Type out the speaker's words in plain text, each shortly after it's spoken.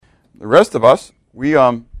the rest of us, we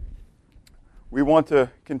want to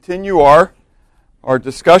continue our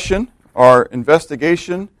discussion, our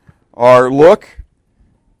investigation, our look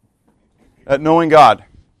at knowing God,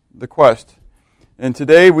 the quest. And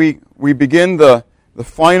today we begin the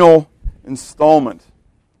final installment.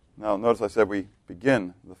 Now, notice I said we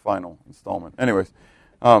begin the final installment. Anyways,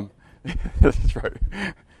 that's right.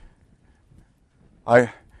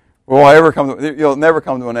 You'll never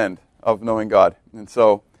come to an end of knowing God. And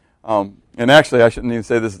so, and actually, I shouldn't even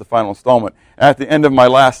say this is the final installment. At the end of my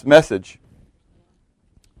last message,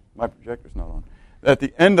 my projector's not on. At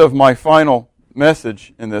the end of my final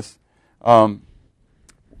message in this, I'll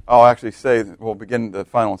actually say that we'll begin the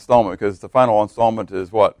final installment, because the final installment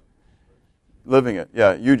is what? Living it.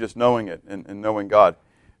 Yeah, you just knowing it and knowing God.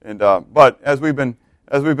 And but as we've been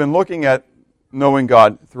looking at knowing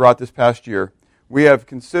God throughout this past year, we have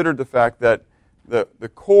considered the fact that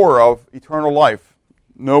the core of eternal life,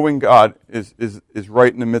 knowing God, is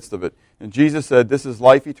right in the midst of it. And Jesus said, "This is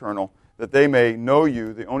life eternal, that they may know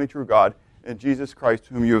you, the only true God, and Jesus Christ,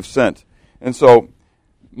 whom you have sent." And so,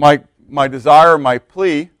 my desire, my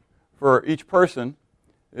plea for each person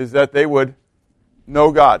is that they would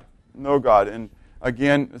know God. Know God. And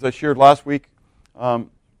again, as I shared last week, I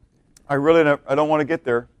don't want to get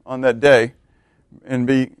there on that day and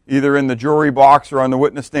be either in the jury box or on the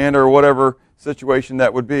witness stand or whatever situation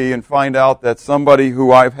that would be, and find out that somebody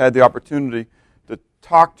who I've had the opportunity to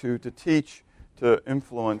talk to teach, to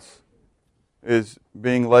influence, is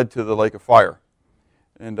being led to the lake of fire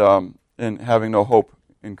and having no hope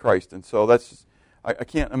in Christ. And so I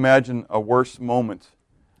can't imagine a worse moment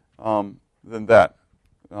than that,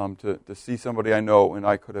 to see somebody I know and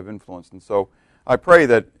I could have influenced. And so I pray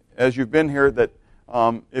that as you've been here, that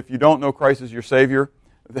if you don't know Christ as your Savior,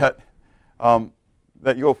 that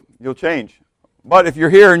you'll change. But if you're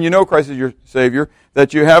here and you know Christ as your Savior,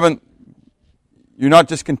 that you're not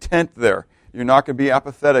just content there. You're not going to be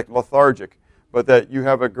apathetic, lethargic, but that you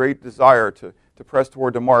have a great desire to press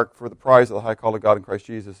toward the mark for the prize of the high call of God in Christ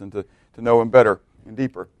Jesus, and to know Him better and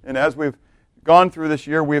deeper. And as we've gone through this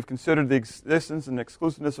year, we have considered the existence and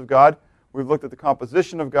exclusiveness of God. We've looked at the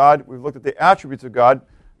composition of God. We've looked at the attributes of God,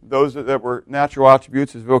 those that were natural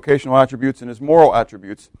attributes, His vocational attributes, and His moral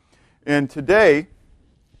attributes. And today,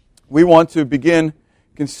 we want to begin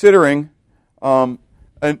considering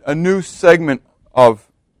a new segment of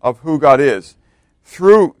who God is.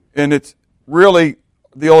 And it's really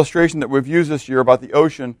the illustration that we've used this year about the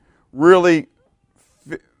ocean really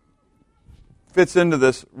fits into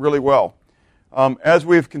this really well. As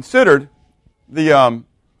we've considered the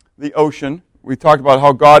ocean, we talked about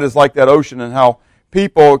how God is like that ocean, and how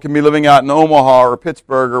people can be living out in Omaha or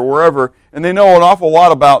Pittsburgh or wherever, and they know an awful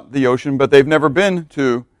lot about the ocean, but they've never been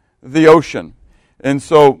to the ocean. And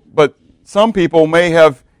so, but some people may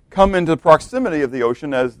have come into proximity of the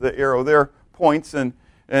ocean, as the arrow there points,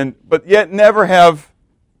 but yet never have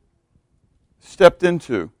stepped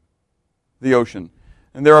into the ocean.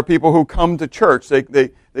 And there are people who come to church.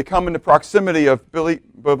 They come into proximity of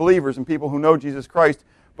believers and people who know Jesus Christ,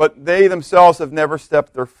 but they themselves have never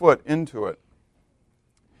stepped their foot into it.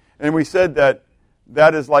 And we said that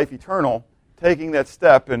is life eternal, taking that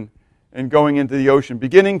step and going into the ocean,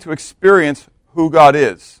 beginning to experience who God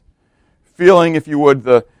is, feeling, if you would,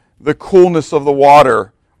 the coolness of the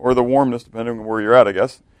water, or the warmness, depending on where you're at, I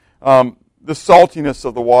guess, the saltiness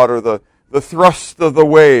of the water, the thrust of the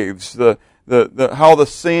waves, the how the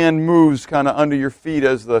sand moves kind of under your feet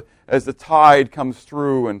as the tide comes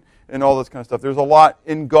through, and all this kind of stuff. There's a lot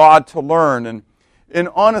in God to learn, and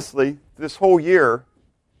honestly, this whole year,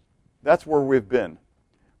 that's where we've been.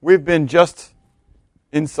 We've been just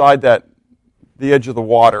inside the edge of the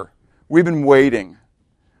water. We've been waiting.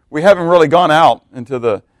 We haven't really gone out into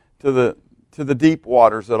the deep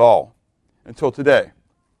waters at all until today.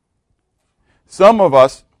 Some of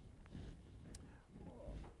us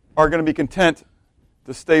are going to be content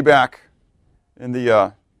to stay back in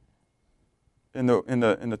the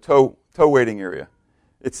tow waiting area.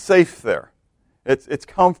 It's safe there. It's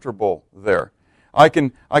comfortable there. I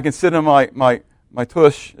can sit in my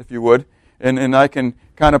tush, if you would, and I can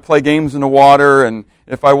kind of play games in the water, and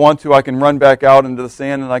if I want to, I can run back out into the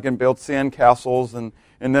sand, and I can build sand castles, and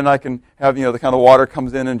then I can have, the kind of water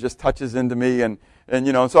comes in and just touches into me, and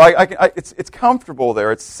so it's comfortable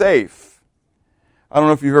there. It's safe. I don't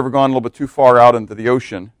know if you've ever gone a little bit too far out into the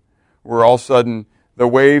ocean, where all of a sudden the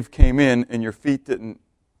wave came in and your feet didn't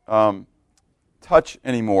touch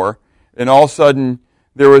anymore, and all of a sudden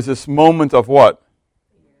there was this moment of what?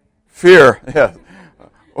 Fear. Yes.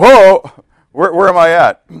 Oh, where am I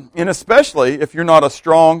at? And especially if you're not a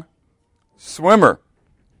strong swimmer.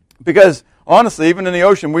 Because honestly, even in the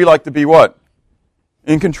ocean, we like to be what?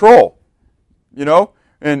 In control. You know?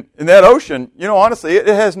 And in that ocean, you know, honestly, it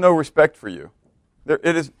has no respect for you.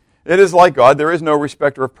 It is like God. There is no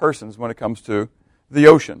respecter of persons when it comes to the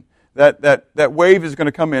ocean. That wave is going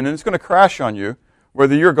to come in and it's going to crash on you,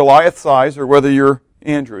 whether you're Goliath size or whether you're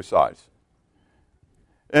Andrew size.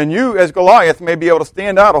 And you, as Goliath, may be able to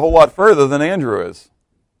stand out a whole lot further than Andrew is.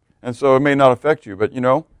 And so it may not affect you. But, you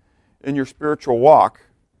know, in your spiritual walk,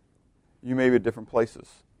 you may be at different places.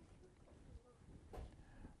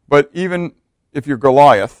 But even if you're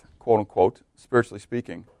Goliath, quote unquote, spiritually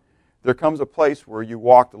speaking, there comes a place where you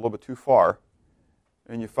walked a little bit too far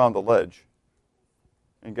and you found a ledge.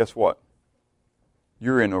 And guess what?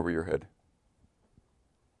 You're in over your head.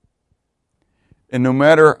 And no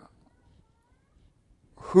matter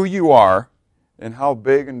who you are and how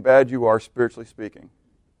big and bad you are spiritually speaking,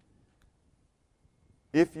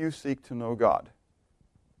 if you seek to know God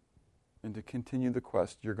and to continue the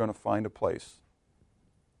quest, you're going to find a place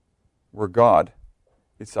where God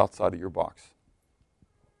is outside of your box.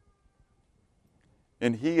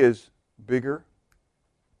 And He is bigger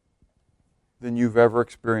than you've ever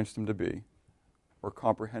experienced Him to be or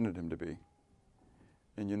comprehended Him to be.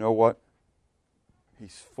 And you know what?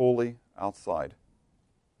 He's fully outside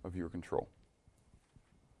of your control.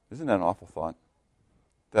 Isn't that an awful thought?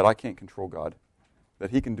 That I can't control God. That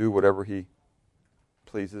He can do whatever He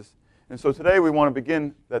pleases. And so today we want to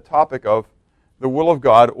begin that topic of the will of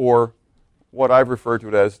God, or what I've referred to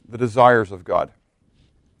it as the desires of God.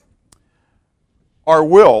 Our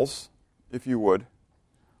wills, if you would,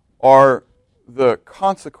 are the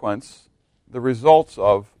consequence, the results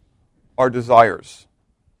of our desires.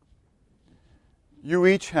 You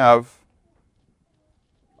each have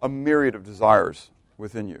a myriad of desires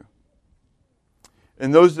within you.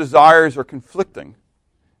 And those desires are conflicting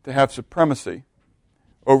to have supremacy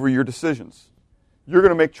over your decisions. You're going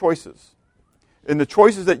to make choices. And the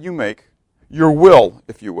choices that you make, your will,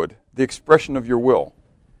 if you would, the expression of your will,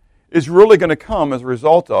 is really going to come as a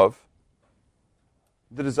result of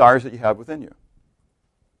the desires that you have within you.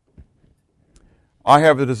 I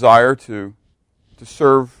have the desire to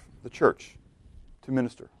serve the church, to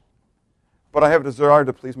minister. But I have a desire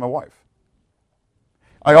to please my wife.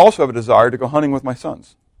 I also have a desire to go hunting with my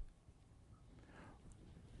sons.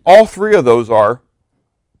 All three of those are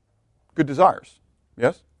good desires.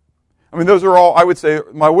 Yes? I mean, those are all, I would say,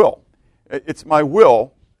 my will. It's my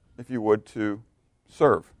will, if you would, to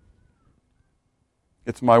serve.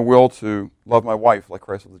 It's my will to love my wife like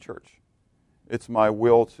Christ loved the church. It's my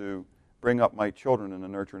will to bring up my children in the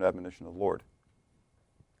nurture and admonition of the Lord.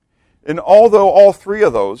 And although all three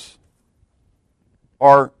of those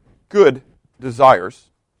are good desires,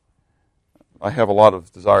 I have a lot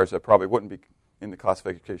of desires that probably wouldn't be in the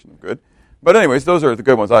classification of good. But anyways, those are the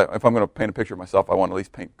good ones. If I'm going to paint a picture of myself, I want to at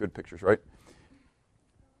least paint good pictures, right?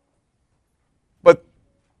 But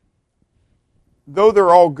though they're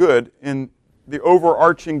all good, and the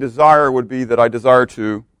overarching desire would be that I desire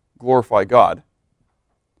to glorify God,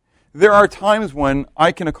 there are times when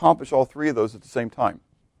I can accomplish all three of those at the same time.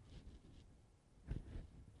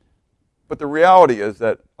 But the reality is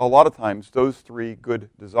that a lot of times those three good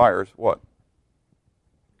desires, what?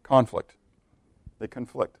 Conflict. They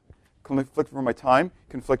conflict. Conflict for my time,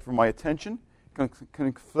 conflict for my attention,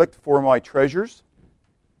 conflict for my treasures.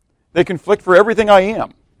 They conflict for everything I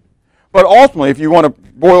am. But ultimately, if you want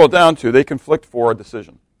to boil it down to, they conflict for a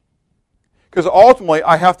decision. Because ultimately,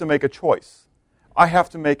 I have to make a choice. I have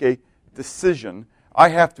to make a decision. I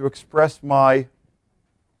have to express my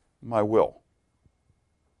will.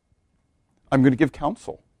 I'm going to give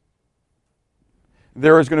counsel.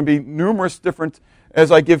 There is going to be numerous different,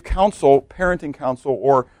 as I give counsel, parenting counsel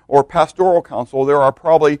or pastoral counsel, there are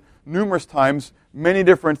probably numerous times many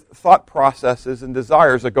different thought processes and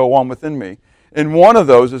desires that go on within me. And one of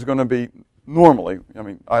those is going to be normally, I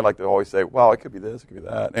mean, I like to always say, well, it could be this, it could be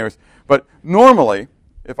that. Anyways, but normally,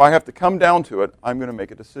 if I have to come down to it, I'm going to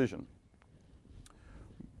make a decision.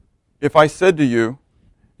 If I said to you,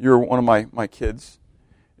 you're one of my kids,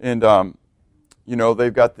 and you know,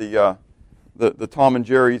 they've got the Tom and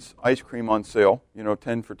Jerry's ice cream on sale, you know,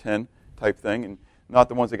 10 for 10 type thing, and not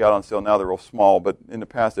the ones they got on sale now, they're real small, but in the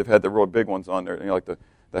past they've had the real big ones on there, you know, like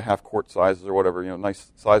the half-quart sizes or whatever, you know,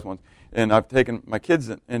 nice size ones. And I've taken my kids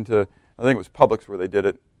into, I think it was Publix where they did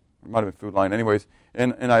it, it might have been Food Line, anyways,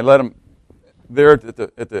 and I let them there at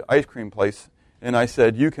the ice cream place, and I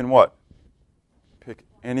said, you can what? Pick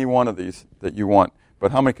any one of these that you want.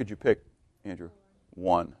 But how many could you pick, Andrew?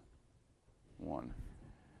 One.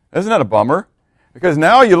 Isn't that a bummer? Because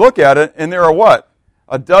now you look at it, and there are what?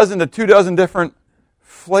 12 to 24 different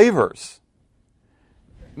flavors.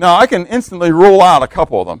 Now, I can instantly rule out a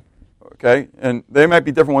couple of them, okay? And they might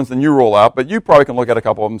be different ones than you rule out, but you probably can look at a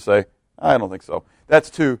couple of them and say, I don't think so. That's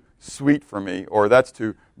too sweet for me, or that's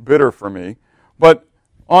too bitter for me. But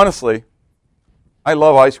honestly, I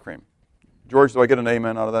love ice cream. George, do I get an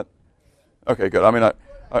amen out of that? Okay, good. I mean,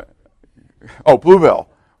 Bluebell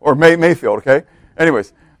or Mayfield, okay?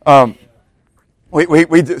 Anyways,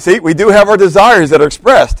 we do have our desires that are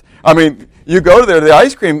expressed. I mean, you go to the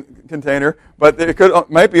ice cream container, but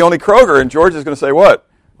might be only Kroger, and George is going to say, what?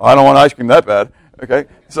 I don't want ice cream that bad, okay?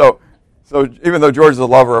 So even though George is a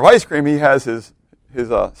lover of ice cream, he has his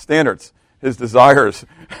standards, his desires.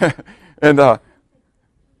 But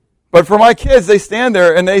for my kids, they stand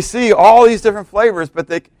there and they see all these different flavors,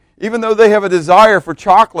 but even though they have a desire for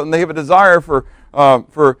chocolate and they have a desire for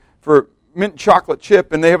mint chocolate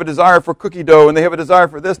chip and they have a desire for cookie dough and they have a desire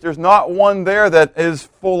for this, there's not one there that is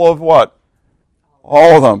full of what?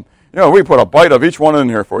 All of them. We put a bite of each one in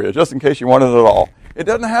here for you, just in case you wanted it all. It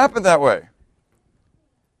doesn't happen that way.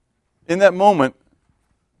 In that moment,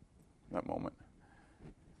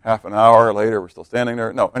 half an hour later, we're still standing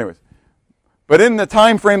there. No, anyways. But in the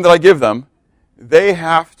time frame that I give them, they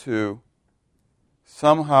have to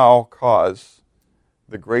somehow cause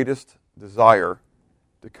the greatest desire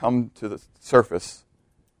to come to the surface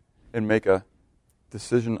and make a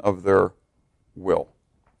decision of their will.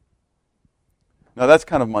 Now that's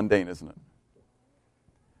kind of mundane, isn't it?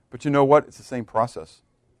 But you know what? It's the same process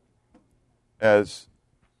as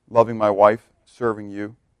loving my wife, serving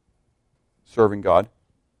you, serving God.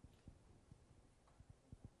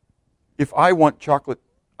 If I want chocolate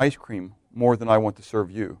ice cream more than I want to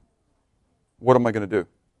serve you, what am I going to do?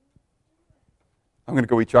 I'm going to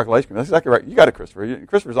go eat chocolate ice cream. That's exactly right. You got it, Christopher.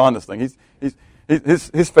 Christopher's on this thing.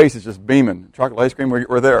 His face is just beaming. Chocolate ice cream,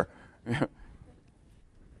 we're there.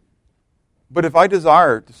 But if I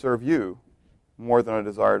desire to serve you more than I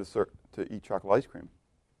desire to eat chocolate ice cream,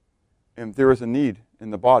 and there is a need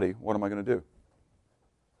in the body, what am I going to do?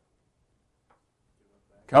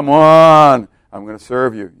 Come on. I'm going to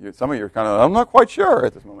serve you. Some of you are kind of, I'm not quite sure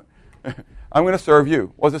at this moment. I'm going to serve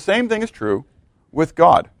you. Well, the same thing is true with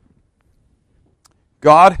God.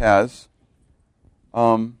 God has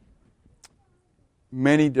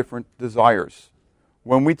many different desires.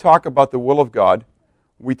 When we talk about the will of God,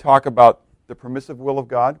 we talk about the permissive will of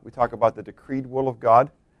God. We talk about the decreed will of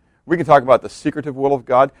God. We can talk about the secretive will of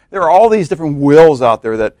God. There are all these different wills out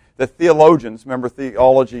there that theologians, remember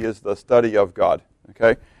theology is the study of God,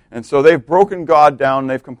 okay? And so they've broken God down,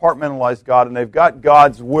 they've compartmentalized God, and they've got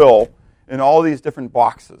God's will in all these different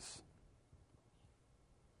boxes.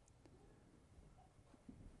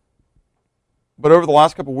 But over the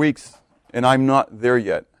last couple of weeks, and I'm not there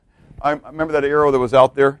yet, I remember that arrow that was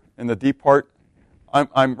out there in the deep part?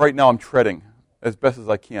 Right now I'm treading as best as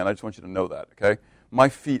I can. I just want you to know that, okay? My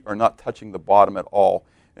feet are not touching the bottom at all,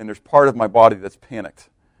 and there's part of my body that's panicked,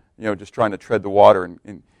 just trying to tread the water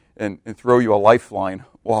and throw you a lifeline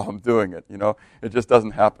while I'm doing it, It just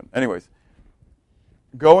doesn't happen. Anyways,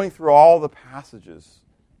 going through all the passages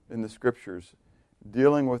in the Scriptures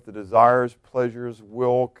dealing with the desires, pleasures,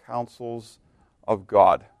 will, counsels of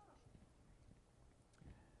God,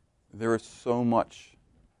 there is so much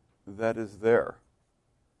that is there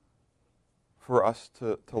for us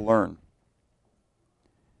to learn.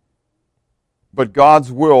 But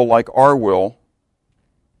God's will, like our will,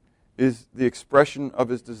 is the expression of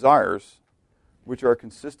His desires, which are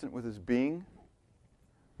consistent with His being,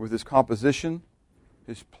 with His composition,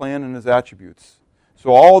 His plan, and His attributes.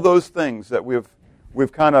 So all those things that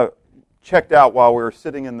we've kind of checked out while we were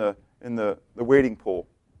sitting in the waiting pool,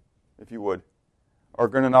 if you would, are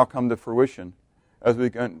going to now come to fruition as we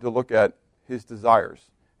begin to look at His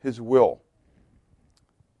desires, His will.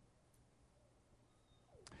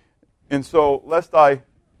 And so, lest I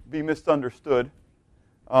be misunderstood,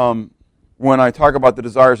 when I talk about the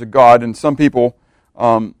desires of God, and some people,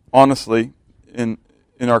 honestly, in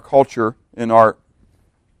our culture, in our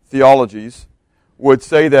theologies, would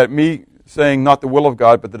say that me saying not the will of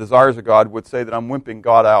God, but the desires of God, would say that I'm wimping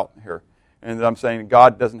God out here. And that I'm saying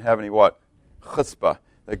God doesn't have any what? Chutzpah.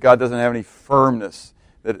 That God doesn't have any firmness.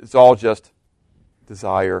 That it's all just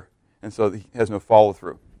desire. And so He has no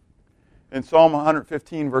follow-through. In Psalm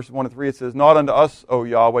 115, verses 1 to 3, it says, "Not unto us, O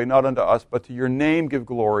Yahweh, not unto us, but to your name give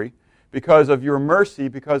glory, because of your mercy,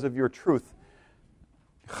 because of your truth."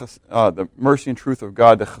 The mercy and truth of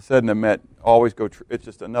God, the chesed and emet, always go. It's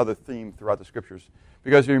just another theme throughout the Scriptures.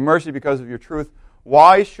 Because of your mercy, because of your truth,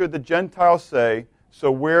 why should the Gentiles say,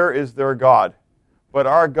 "So where is their God?" But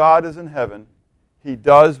our God is in heaven. He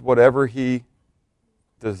does whatever He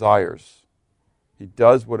desires. He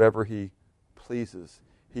does whatever He pleases.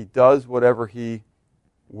 He does whatever He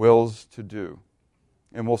wills to do.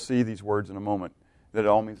 And we'll see these words in a moment, that it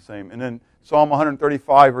all means the same. And then Psalm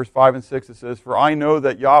 135, verse 5 and 6, it says, "For I know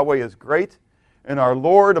that Yahweh is great, and our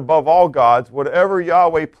Lord above all gods. Whatever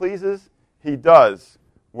Yahweh pleases, He does,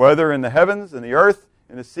 whether in the heavens, in the earth,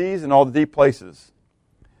 in the seas, and all the deep places."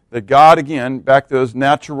 That God, again, back to those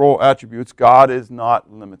natural attributes, God is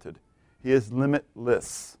not limited. He is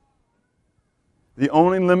limitless. The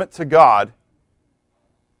only limit to God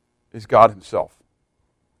is God Himself.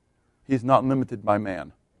 He's not limited by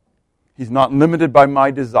man. He's not limited by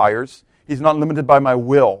my desires. He's not limited by my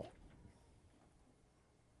will.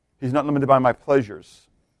 He's not limited by my pleasures.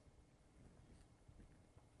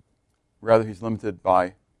 Rather, He's limited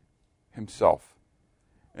by Himself.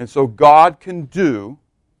 And so God can do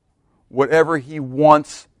whatever He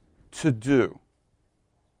wants to do.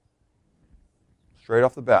 Straight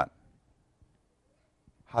off the bat,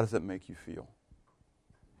 how does it make you feel?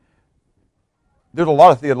 There's a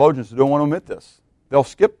lot of theologians who don't want to admit this. They'll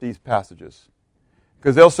skip these passages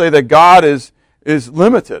because they'll say that God is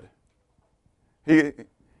limited.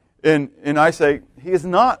 And I say, He is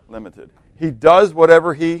not limited. He does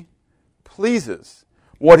whatever He pleases.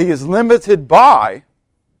 What He is limited by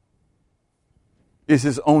is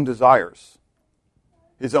His own desires,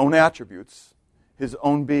 His own attributes, His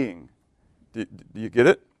own being. Do you get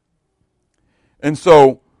it? And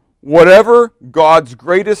so, whatever God's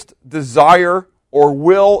greatest desire or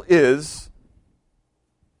will is,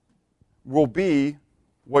 will be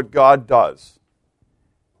what God does.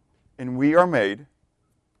 And we are made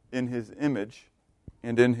in His image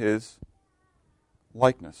and in His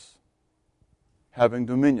likeness, having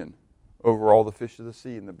dominion over all the fish of the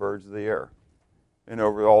sea and the birds of the air, and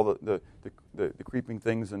over all the creeping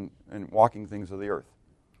things and walking things of the earth.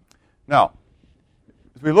 Now,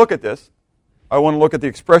 as we look at this, I want to look at the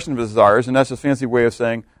expression of His desires, and that's a fancy way of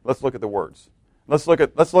saying, let's look at the words. Let's look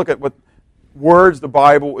at what words the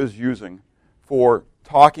Bible is using for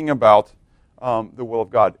talking about the will of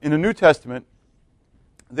God. In the New Testament,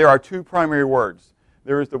 there are two primary words.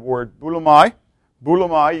 There is the word boulomai.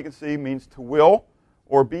 Boulomai, you can see, means to will,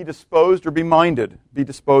 or be disposed or be minded. Be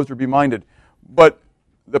disposed or be minded. But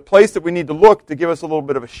the place that we need to look to give us a little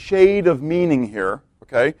bit of a shade of meaning here,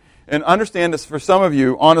 okay? And understand this, for some of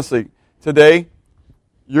you, honestly, today,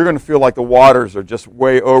 you're going to feel like the waters are just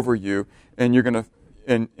way over you, and you're going to,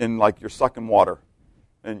 and like you're sucking water,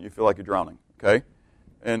 and you feel like you're drowning, okay?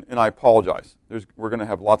 And I apologize. We're going to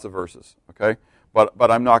have lots of verses, okay?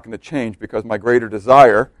 But I'm not going to change, because my greater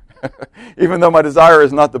desire, even though my desire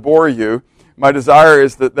is not to bore you, my desire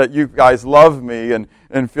is that you guys love me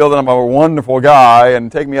and feel that I'm a wonderful guy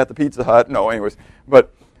and take me out to Pizza Hut. No, anyways.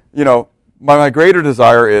 But, my greater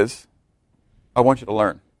desire is I want you to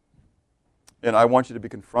learn. And I want you to be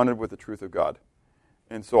confronted with the truth of God.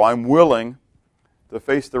 And so I'm willing to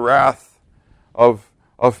face the wrath of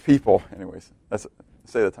people. Anyways,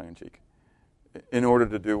 say that tongue-in-cheek. In order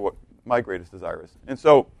to do what my greatest desire is. And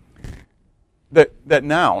so that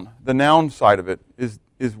noun, the noun side of it, is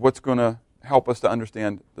what's going to help us to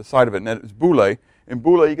understand the side of it. And that is boule. And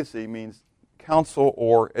boule, you can see, means counsel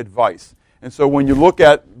or advice. And so when you look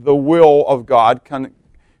at the will of God, kind of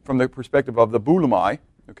from the perspective of the boulomai,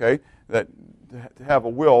 okay, that to have a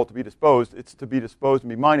will, to be disposed, it's to be disposed and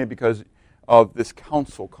be minded because of this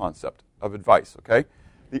counsel concept of advice, okay?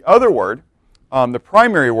 The other word, the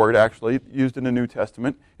primary word actually used in the New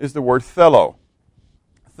Testament, is the word thelo.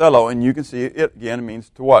 Thelo, and you can see it again means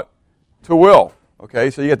to what? To will. Okay,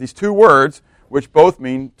 so you get these two words which both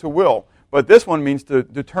mean to will. But this one means to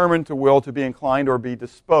determine, to will, to be inclined, or be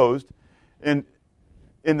disposed. And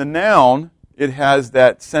in the noun, it has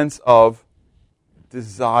that sense of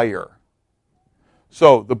desire.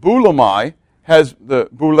 So the boulomai has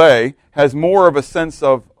more of a sense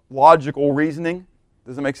of logical reasoning.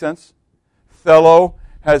 Does that make sense? Thelo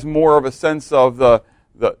has more of a sense of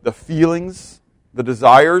the feelings, the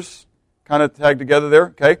desires, kind of tagged together there.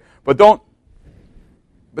 Okay, but don't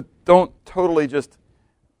totally just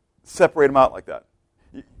separate them out like that.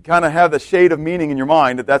 You kind of have the shade of meaning in your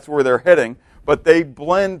mind that that's where they're heading, but they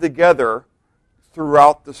blend together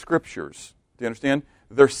throughout the Scriptures. Do you understand?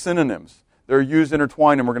 They're synonyms. They're used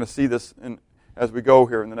intertwined, and we're going to see this as we go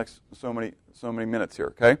here in the next so many minutes here.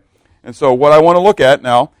 Okay, and so what I want to look at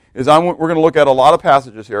now is we're going to look at a lot of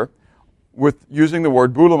passages here with using the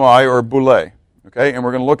word boulomai or boule. Okay, and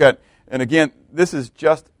we're going to look at, and again, this is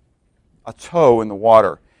just a toe in the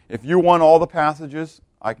water. If you want all the passages,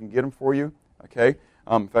 I can get them for you. Okay.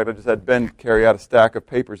 In fact, I just had Ben carry out a stack of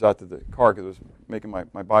papers out to the car because it was making my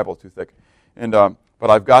Bible too thick. And but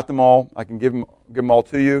I've got them all. I can give them all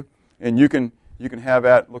to you, and you can have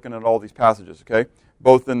at looking at all these passages. Okay.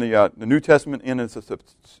 both in the New Testament and in the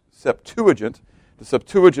Septuagint. The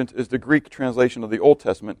Septuagint is the Greek translation of the Old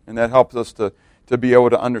Testament, and that helps us to be able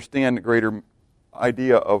to understand a greater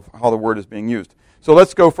idea of how the word is being used. So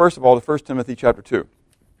let's go first of all to 1 Timothy chapter 2.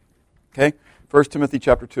 Okay? 1 Timothy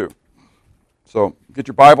chapter 2. So get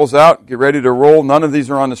your Bibles out, get ready to roll. None of these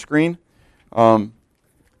are on the screen. I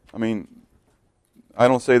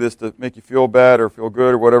don't say this to make you feel bad or feel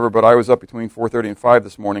good or whatever, but I was up between 4:30 and 5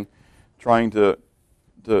 this morning trying to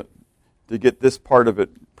get this part of it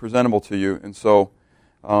presentable to you. And so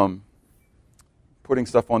putting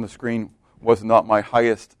stuff on the screen was not my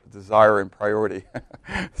highest desire and priority.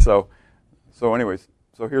 So anyways,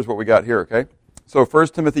 so here's what we got here, okay? So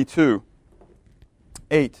 1 Timothy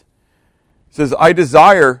 2:8 says, I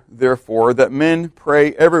desire, therefore, that men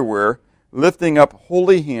pray everywhere, lifting up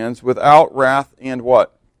holy hands without wrath and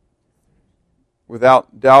what?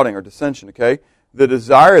 Without doubting or dissension, okay? The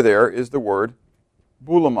desire there is the word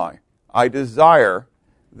bulimai. I desire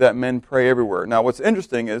that men pray everywhere. Now, what's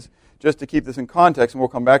interesting is, just to keep this in context, and we'll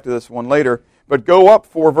come back to this one later, but go up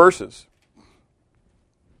 4 verses.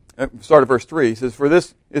 Start at verse 3. He says, for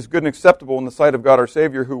this is good and acceptable in the sight of God our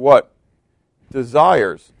Savior, who what?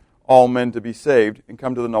 Desires all men to be saved and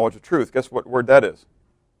come to the knowledge of truth. Guess what word that is?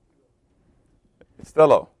 It's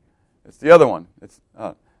thelo. It's the other one. It's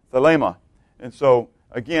thelema. And so,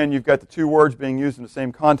 again, you've got the 2 words being used in the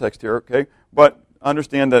same context here, okay? But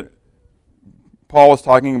understand that Paul is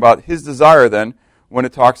talking about his desire then when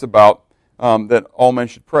it talks about that all men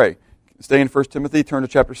should pray. Stay in 1 Timothy, turn to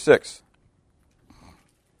chapter 6.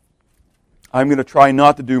 I'm going to try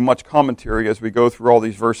not to do much commentary as we go through all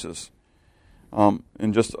these verses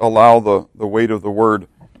and just allow the weight of the word.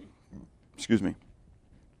 Excuse me.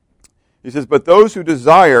 He says, but those who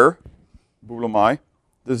desire, bulimai,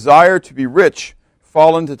 desire to be rich,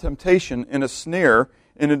 fall into temptation, in a snare,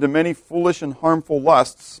 and into many foolish and harmful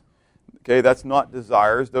lusts. Okay, that's not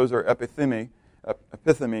desires. Those are epithemia,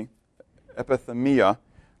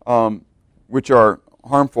 which are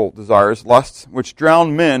harmful desires, lusts, which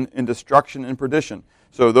drown men in destruction and perdition.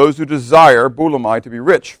 So those who desire, bulimai, to be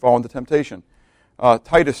rich, fall into temptation.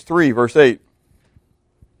 Titus 3, verse 8.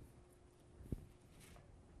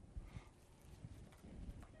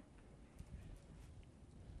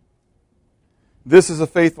 This is a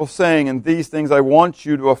faithful saying, and these things I want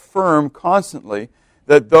you to affirm constantly,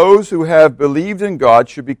 that those who have believed in God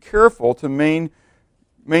should be careful to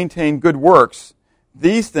maintain good works.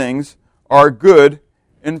 These things are good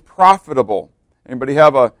and profitable. Anybody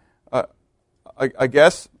have a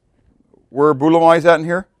guess where bulimai is at in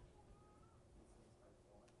here?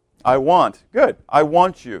 I want. Good. I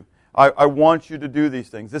want you. I want you to do these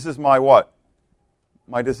things. This is my what?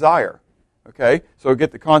 My desire. Okay? So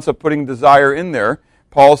get the concept putting desire in there.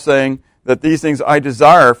 Paul's saying that these things I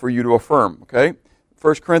desire for you to affirm. Okay?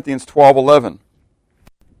 1 Corinthians 12:11.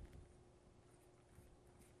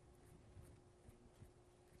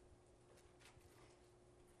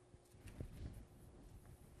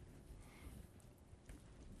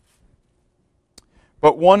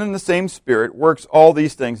 But one and the same Spirit works all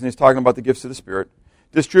these things, and he's talking about the gifts of the Spirit,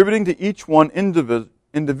 distributing to each one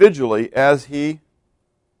individually as he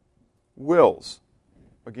wills,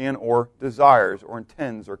 again, or desires, or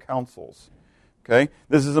intends, or counsels. Okay?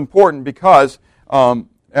 This is important because,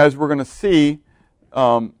 as we're going to see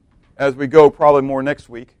as we go probably more next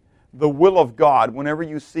week, the will of God, whenever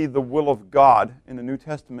you see the will of God in the New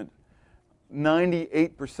Testament,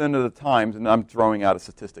 98% of the times, and I'm throwing out a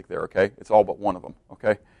statistic there, okay? It's all but one of them,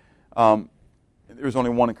 okay? There's only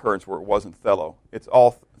one occurrence where it wasn't thelo. It's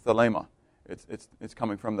all thelema. It's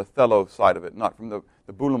coming from the thelo side of it, not from the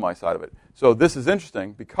bulimai side of it. So this is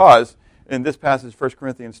interesting because in this passage, 1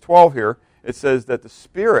 Corinthians 12 here, it says that the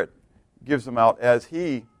Spirit gives them out as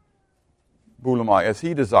he bulimai, as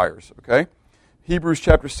he desires, okay? Hebrews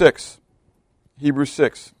chapter 6. Hebrews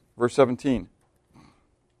 6, verse 17.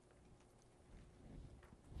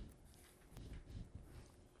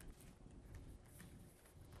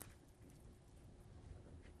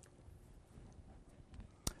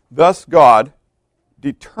 Thus God,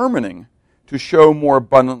 determining to show more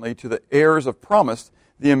abundantly to the heirs of promise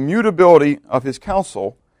the immutability of his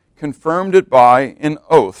counsel, confirmed it by an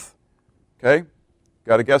oath. Okay?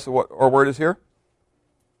 Got a guess of what our word is here?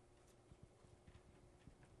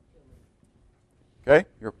 Okay?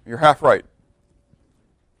 You're half right.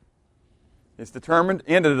 It's determined,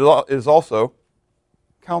 and it is also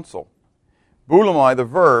counsel. Bulimai, the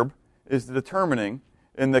verb, is the determining,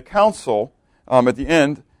 and the counsel, at the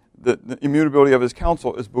end, the immutability of his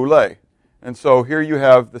counsel is boule. And so here you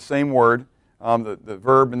have the same word, the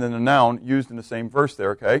verb and then the noun used in the same verse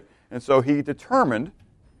there, okay? And so he determined,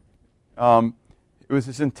 It was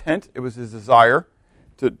his intent, it was his desire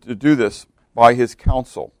to do this by his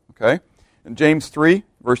counsel. Okay? In James 3,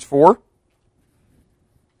 verse 4,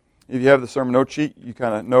 if you have the sermon note sheet, you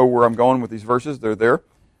kind of know where I'm going with these verses. They're there.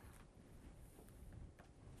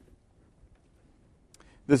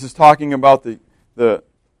 This is talking about the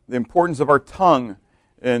importance of our tongue,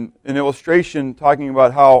 and an illustration talking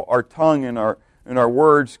about how our tongue and our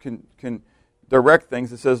words can direct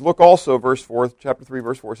things. It says, look also, verse 4, chapter 3,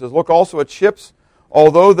 verse 4, says, look also at ships,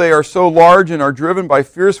 although they are so large and are driven by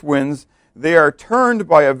fierce winds, they are turned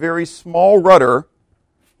by a very small rudder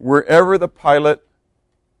wherever the pilot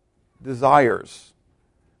desires.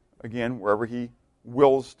 Again, wherever he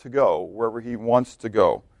wills to go, wherever he wants to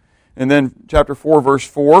go. And then chapter 4, verse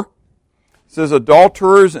 4 says,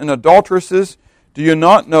 adulterers and adulteresses, do you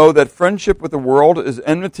not know that friendship with the world is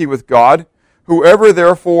enmity with God? Whoever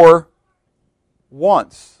therefore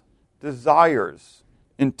wants, desires,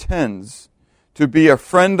 intends to be a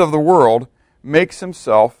friend of the world makes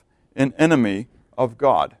himself an enemy of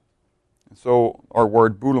God. And so our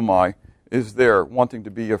word boulomai is there, wanting to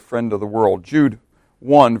be a friend of the world. Jude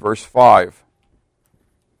 1, verse 5.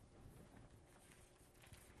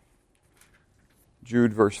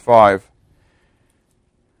 Jude, verse 5.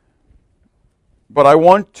 But I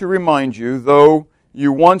want to remind you, though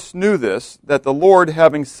you once knew this, that the Lord,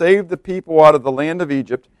 having saved the people out of the land of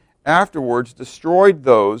Egypt, afterwards destroyed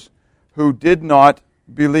those who did not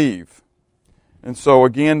believe. And so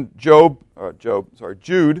again, Jude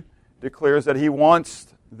declares that he wants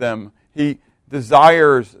them, he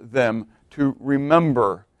desires them to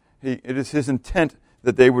remember. It is his intent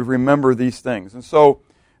that they would remember these things. And so,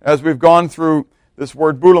 as we've gone through this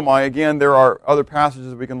word boulomai, again, there are other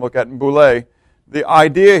passages we can look at in boule. The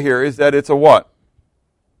idea here is that it's a what?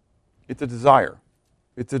 It's a desire.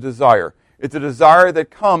 It's a desire. It's a desire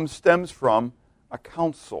that stems from a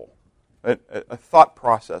counsel, a thought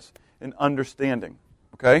process, an understanding.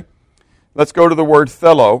 Okay? Let's go to the word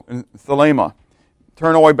thelema.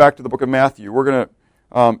 Turn all the way back to the book of Matthew. We're going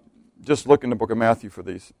to just look in the book of Matthew for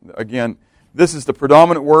these. Again, this is the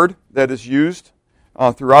predominant word that is used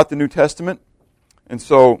throughout the New Testament. And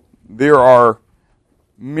so there are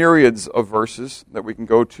myriads of verses that we can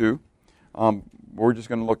go to. We're just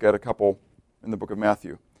going to look at a couple in the book of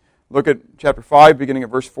Matthew. Look at chapter 5, beginning at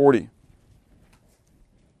verse 40.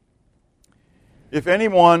 If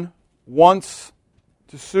anyone wants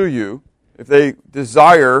to sue you, if they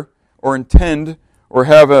desire or intend or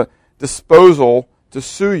have a disposal to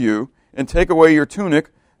sue you and take away your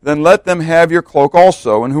tunic, then let them have your cloak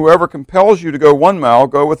also, and whoever compels you to go 1 mile,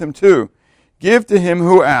 go with him 2. Give to him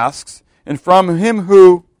who asks, and from him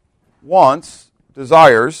who wants,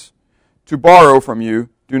 desires, to borrow from you,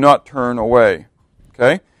 do not turn away.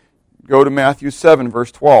 Okay? Go to Matthew 7,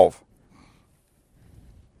 verse 12.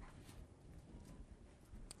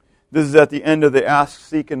 This is at the end of the ask,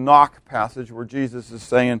 seek, and knock passage where Jesus is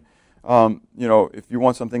saying, if you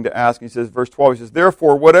want something to ask, he says, verse 12, he says,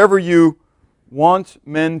 therefore, whatever you want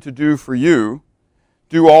men to do for you,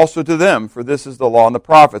 do also to them, for this is the law and the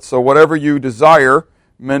prophets. So whatever you desire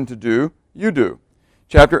men to do, you do.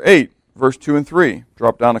 Chapter 8, verse 2 and 3.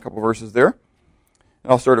 Drop down a couple verses there.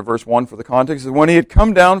 And I'll start at verse 1 for the context. It says, when he had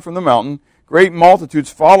come down from the mountain, great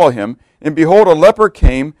multitudes follow him, and behold, a leper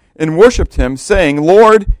came and worshipped him, saying,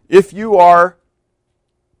 Lord, if you are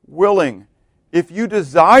willing, if you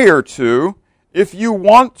desire to, if you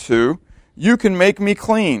want to, you can make me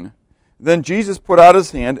clean. Then Jesus put out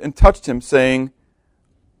his hand and touched him, saying,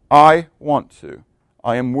 I want to.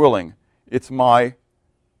 I am willing. It's my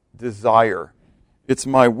desire. It's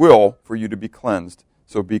my will for you to be cleansed.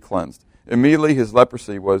 So be cleansed. Immediately his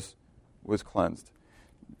leprosy was cleansed.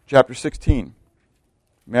 Chapter 16.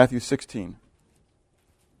 Matthew 16.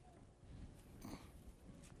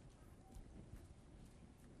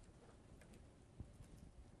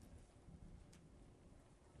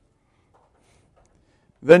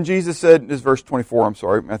 Then Jesus said, this is verse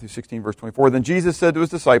 24, Matthew 16, verse 24. Then Jesus said to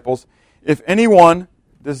his disciples, if anyone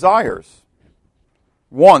desires,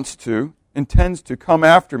 wants to, intends to come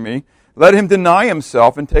after me, let him deny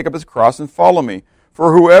himself and take up his cross and follow me.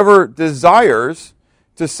 For whoever desires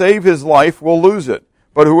to save his life will lose it,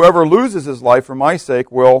 but whoever loses his life for my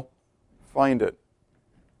sake will find it.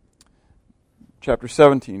 Chapter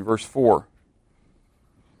 17, verse 4.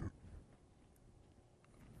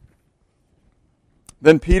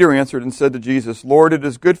 Then Peter answered and said to Jesus, Lord, it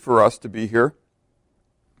is good for us to be here.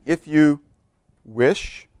 If you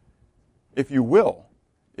wish, if you will,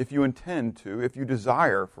 if you intend to, if you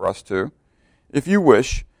desire for us to, if you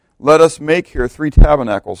wish, let us make here 3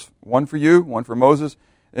 tabernacles, one for you, one for Moses,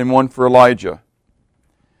 and one for Elijah.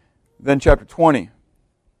 Then chapter 20.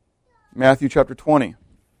 Matthew chapter 20,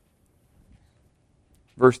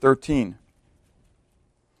 verse 13.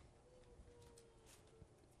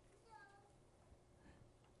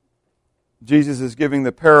 Jesus is giving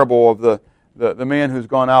the parable of the man who's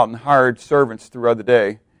gone out and hired servants throughout the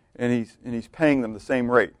day, and he's paying them the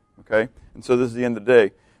same rate. Okay? And so this is the end of the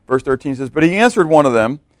day. Verse 13 says, "But he answered one of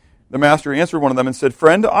them," the master answered one of them and said,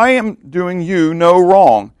 "Friend, I am doing you no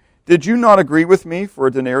wrong. Did you not agree with me for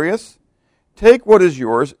a denarius? Take what is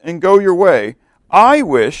yours and go your way. I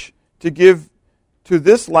wish to give to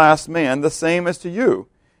this last man the same as to you.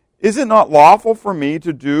 Is it not lawful for me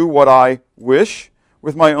to do what I wish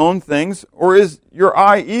with my own things? Or is your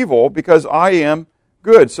eye evil because I am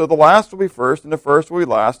good? So the last will be first and the first will be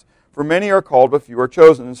last. For many are called, but few are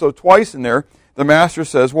chosen." And so twice in there, the master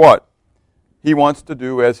says what? He wants to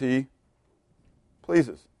do as he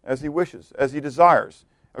pleases, as he wishes, as he desires.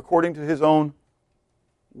 According to his own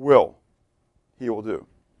will, he will do.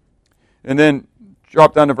 And then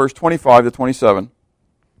drop down to verse 25 to 27.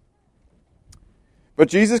 "But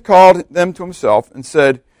Jesus called them to himself and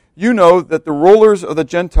said, You know that the rulers of the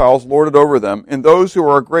Gentiles lord it over them, and those who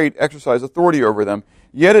are great exercise authority over them.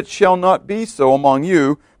 Yet it shall not be so among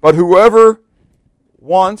you, but whoever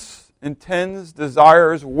wants, intends,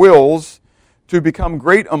 desires, wills to become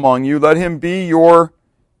great among you, let him be your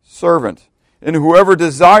servant. And whoever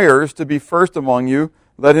desires to be first among you,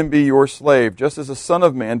 let him be your slave, just as the Son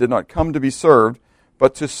of Man did not come to be served,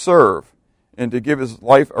 but to serve, and to give his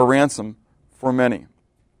life a ransom for many."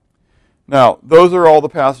 Now, those are all the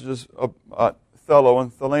passages of thelo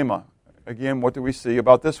and thelema. Again, what do we see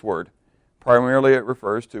about this word? Primarily it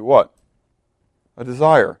refers to what? A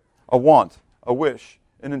desire, a want, a wish,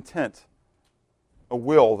 an intent, a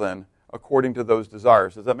will then, according to those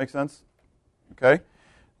desires. Does that make sense? Okay?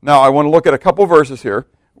 Now, I want to look at a couple verses here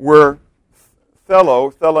where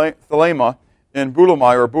thelo, thelema, and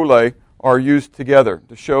boulomai or boule are used together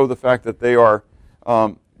to show the fact that they are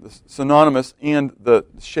synonymous and the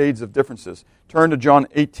shades of differences. Turn to John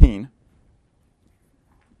 18.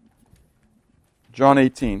 John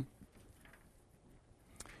 18.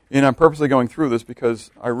 And I'm purposely going through this because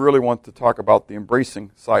I really want to talk about the embracing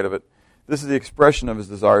side of it. This is the expression of his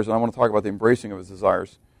desires, and I want to talk about the embracing of his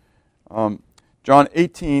desires. John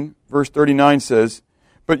 18, verse 39 says,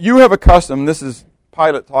 "But you have a custom," this is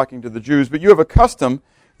Pilate talking to the Jews, "but you have a custom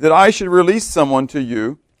that I should release someone to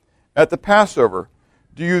you at the Passover.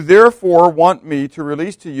 Do you therefore want me to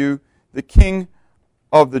release to you the King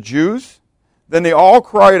of the Jews?" Then they all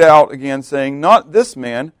cried out again, saying, "Not this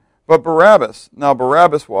man, but Barabbas." Now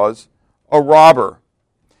Barabbas was a robber.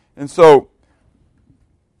 And so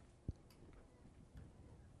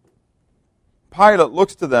Pilate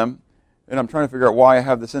looks to them, and I'm trying to figure out why I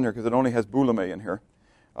have this in here because it only has boulomai in here.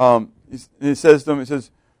 He says to them, he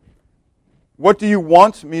says, "What do you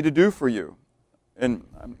want me to do for you?" And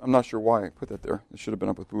I'm not sure why I put that there. It should have been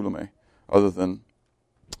up with boulomai, other than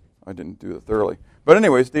I didn't do it thoroughly. But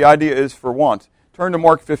anyways, the idea is for want. Turn to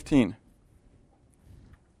Mark 15.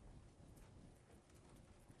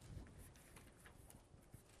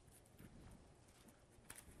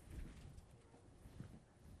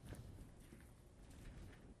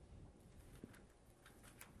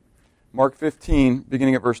 Mark 15,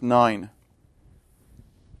 beginning at verse 9.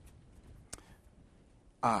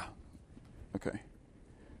 Okay.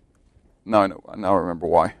 Now I remember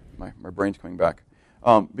why. My brain's coming back.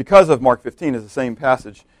 Because of Mark 15 is the same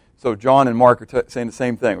passage, so John and Mark are saying the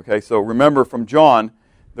same thing. Okay, so remember from John,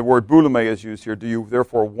 the word boulomai is used here. Do you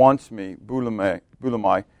therefore want me,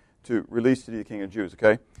 boulomai, to release to you the King of Jews?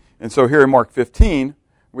 Okay, and so here in Mark 15,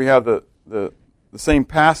 we have the same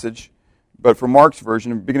passage, but for Mark's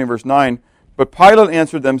version, beginning of verse 9, "But Pilate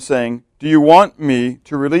answered them, saying, Do you want me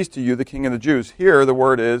to release to you the King of the Jews?" Here the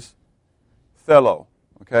word is thelo.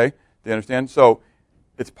 Okay, do you understand? So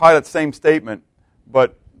it's Pilate's same statement,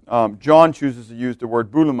 but John chooses to use the word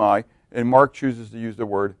boulomai, and Mark chooses to use the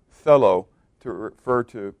word thelo to refer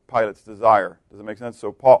to Pilate's desire. Does that make sense?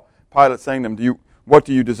 So Pilate's saying to them, what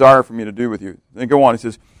do you desire for me to do with you? Then go on, he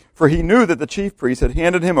says, "For he knew that the chief priests had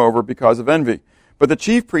handed him over because of envy. But the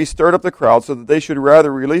chief priests stirred up the crowd so that they should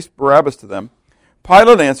rather release Barabbas to them.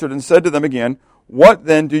 Pilate answered and said to them again, What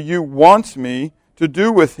then do you want me to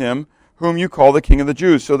do with him whom you call the King of the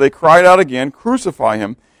Jews? So they cried out again, Crucify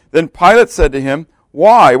him. Then Pilate said to him,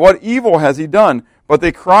 Why? What evil has he done? But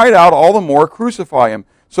they cried out all the more, Crucify him.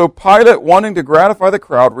 So Pilate, wanting to gratify the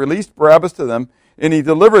crowd, released Barabbas to them, and he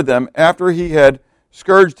delivered them after he had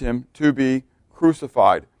scourged him to be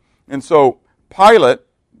crucified." And so Pilate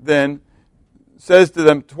then says to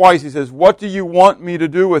them twice, he says, "What do you want me to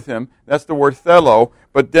do with him?" That's the word thelo.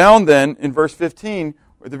 But down then in verse 15,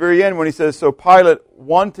 At the very end, when he says, so Pilate,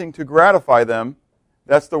 wanting to gratify them,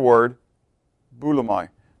 that's the word boulamai.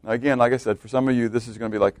 Now again, like I said, for some of you, this is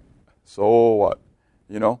going to be like, so what?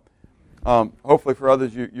 You know? Hopefully for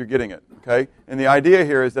others, you're getting it. Okay? And the idea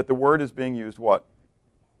here is that the word is being used what?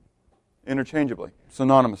 Interchangeably,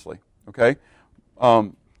 synonymously. Okay?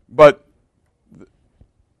 But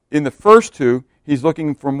in the first two, he's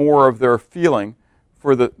looking for more of their feeling.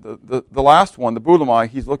 For the last one, the boulamai,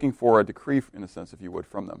 he's looking for a decree, in a sense, if you would,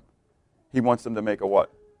 from them. He wants them to make a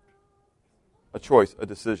what? A choice, a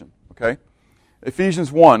decision. Okay?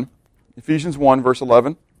 Ephesians 1, verse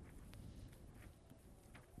 11.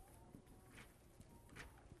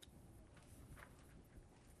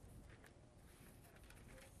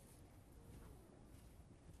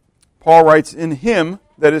 Paul writes, in him,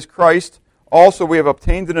 that is Christ, also we have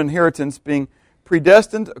obtained an inheritance, being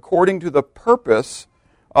predestined according to the purpose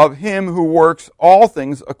of him who works all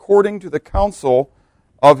things according to the counsel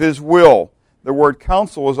of his will. The word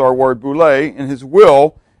counsel is our word boule, and his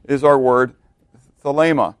will is our word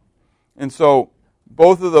thelema. And so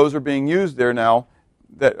both of those are being used there now,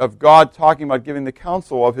 that of God talking about giving the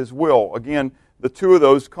counsel of his will. Again, the two of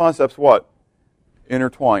those concepts, what?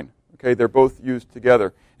 Intertwine. Okay, they're both used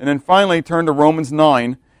together. And then finally, turn to Romans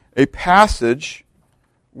 9, a passage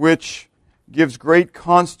which gives great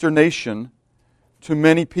consternation to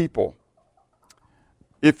many people.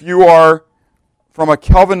 If you are from a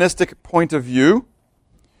Calvinistic point of view,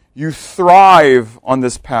 you thrive on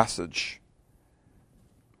this passage.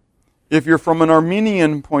 If you're from an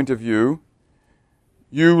Arminian point of view,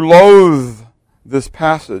 you loathe this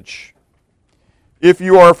passage. If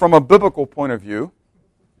you are from a biblical point of view,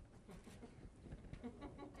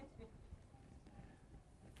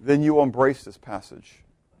 then you will embrace this passage,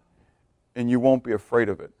 and you won't be afraid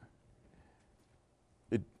of it.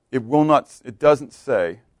 It doesn't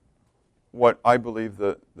say what I believe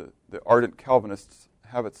the ardent Calvinists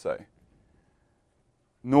have it say.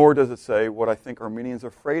 Nor does it say what I think Arminians are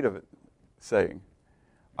afraid of it saying.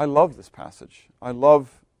 I love this passage. I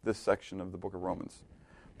love this section of the book of Romans.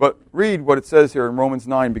 But read what it says here in Romans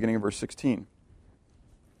 9, beginning in verse 16.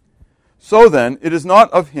 So then, it is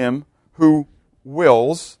not of him who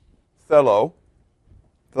wills, theleo,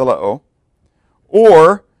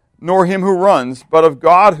 or nor him who runs, but of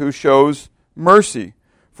God who shows mercy.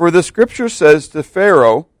 For the Scripture says to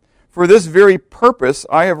Pharaoh, for this very purpose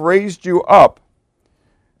I have raised you up,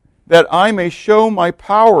 that I may show my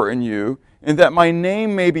power in you, and that my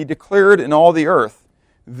name may be declared in all the earth.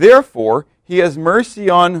 Therefore he has mercy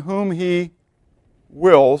on whom he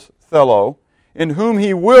wills, theleo, and whom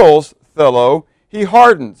he wills, theleo, he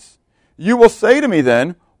hardens. You will say to me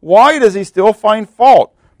then, why does he still find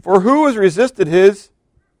fault? For who has resisted his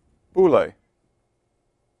boule?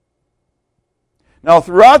 Now,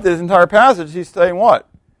 throughout this entire passage, he's saying what?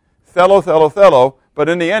 Thelo, but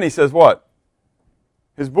in the end he says what?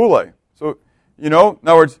 His boule. So, in other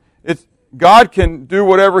words, God can do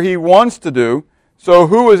whatever he wants to do, so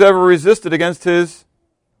who has ever resisted against his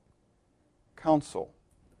counsel?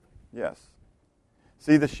 Yes.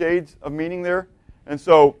 See the shades of meaning there? And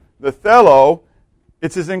so, the thelo,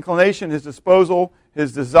 it's his inclination, his disposal,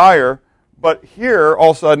 his desire, but here,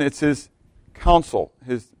 all of a sudden, it's his counsel,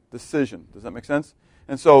 his decision. Does that make sense?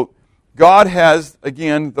 And so, God has,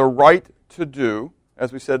 again, the right to do,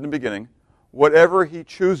 as we said in the beginning, whatever he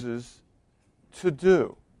chooses to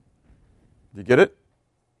do. Do you get it?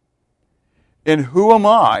 And who am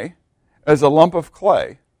I, as a lump of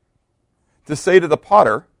clay, to say to the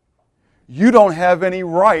potter, you don't have any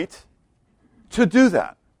right to do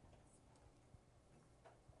that?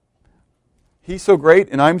 He's so great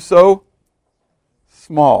and I'm so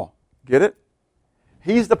small. Get it?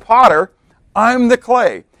 He's the potter, I'm the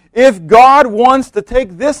clay. If God wants to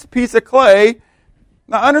take this piece of clay,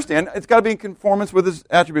 now I understand, it's got to be in conformance with his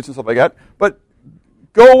attributes and stuff like that, but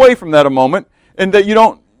go away from that a moment, and that you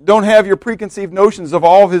don't have your preconceived notions of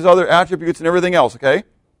all of his other attributes and everything else, okay?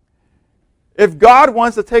 If God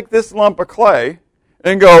wants to take this lump of clay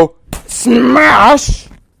and go, smash,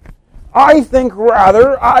 I think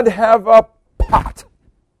rather I'd have a pot.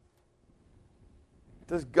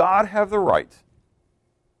 Does God have the right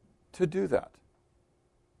to do that?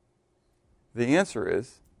 The answer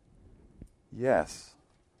is yes.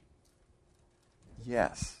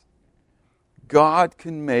 Yes. God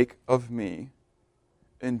can make of me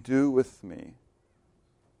and do with me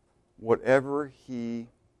whatever he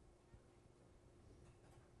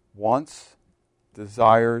wants,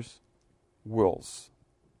 desires, wills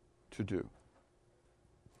to do.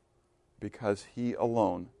 Because he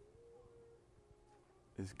alone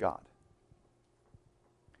is God.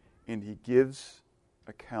 And he gives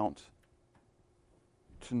account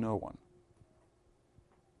to no one,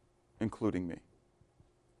 including me.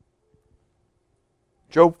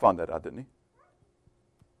 Job found that out, didn't he?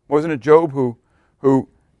 Wasn't it Job who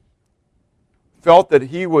felt that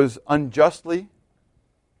he was unjustly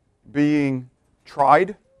being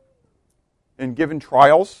tried and given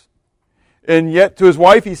trials? And yet to his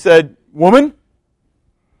wife he said, "Woman,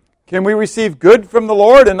 can we receive good from the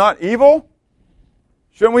Lord and not evil?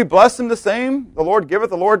 Shouldn't we bless him the same? The Lord giveth,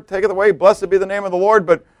 the Lord taketh away. Blessed be the name of the Lord."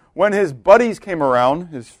 But when his buddies came around,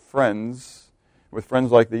 his friends, with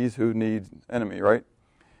friends like these, who need enemy, right?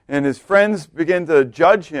 And his friends began to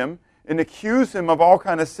judge him and accuse him of all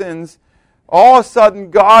kind of sins. All of a sudden,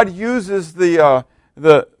 God uses the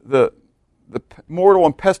mortal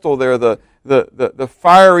and pestle there, the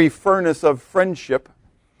fiery furnace of friendship,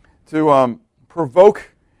 to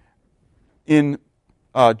provoke in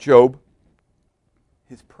Job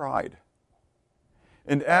his pride.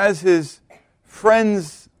 And as his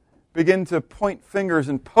friends begin to point fingers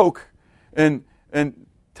and poke and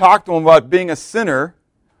talk to him about being a sinner,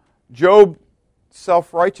 Job's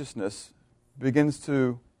self-righteousness begins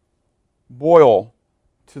to boil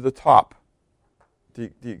to the top. Do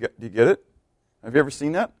you get it? Have you ever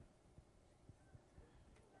seen that?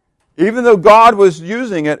 Even though God was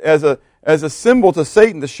using it as a symbol to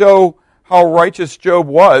Satan to show how righteous Job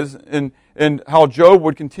was and how Job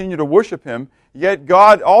would continue to worship him, yet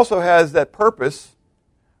God also has that purpose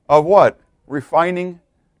of what? Refining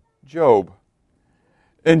Job.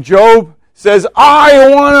 And Job says, "I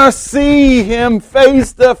want to see him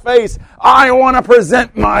face to face. I want to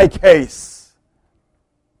present my case."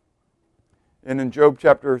 And in Job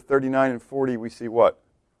chapter 39 and 40, we see what?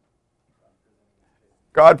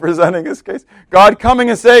 God presenting his case. God coming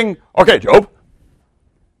and saying, "Okay, Job,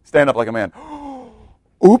 stand up like a man."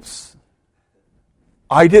 Oops.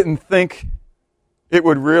 I didn't think it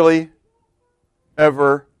would really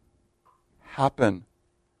ever happen.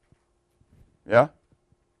 Yeah?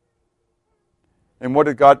 And what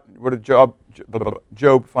did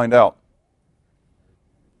Job find out?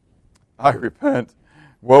 "I repent.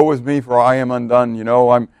 Woe is me, for I am undone. You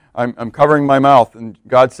know, I'm covering my mouth." And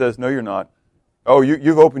God says, "No, you're not. Oh,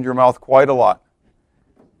 you've opened your mouth quite a lot.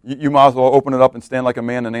 You might as well open it up and stand like a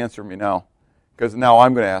man and answer me now, because now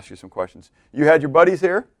I'm going to ask you some questions. You had your buddies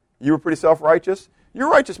here. You were pretty self-righteous. You're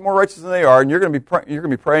righteous, more righteous than they are, and you're going to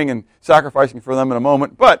be praying and sacrificing for them in a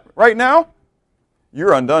moment. But right now,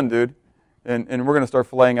 you're undone, dude. And we're going to start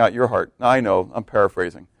filleting out your heart." Now, I know, I'm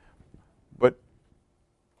paraphrasing. But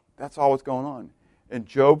that's all what's going on. And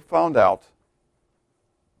Job found out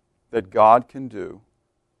that God can do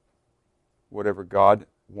whatever God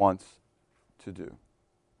wants to do.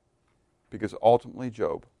 Because ultimately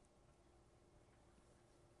Job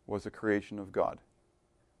was a creation of God.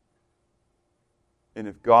 And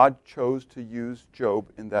if God chose to use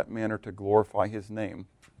Job in that manner to glorify his name,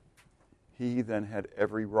 he then had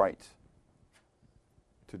every right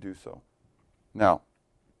to do so. Now,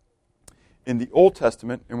 in the Old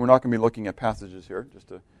Testament, and we're not going to be looking at passages here, just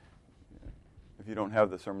to, if you don't have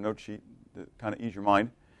the sermon note sheet, to kind of ease your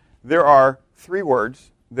mind, there are 3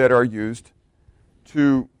 words that are used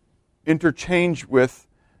to interchange with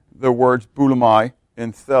the words bulimai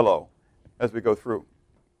and thelo as we go through.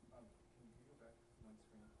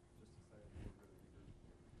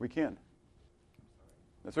 We can.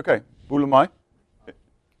 That's okay. Bulimai.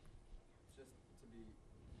 Just to be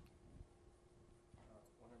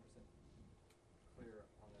 100% clear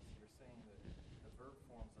on this, you're saying that the verb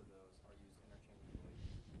forms of those are used interchangeably,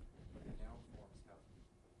 but the noun forms have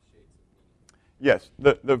shades of meaning. Yes,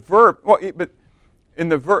 the verb. Well, but in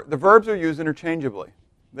the verbs are used interchangeably.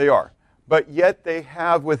 They are, but yet they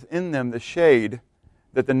have within them the shade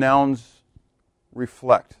that the nouns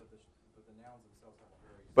reflect.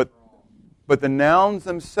 But the nouns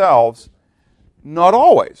themselves, not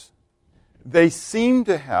always. They seem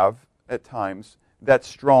to have, at times, that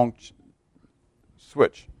strong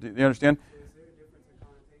switch. Do you understand? Is there a difference in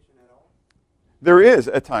connotation at all? There is,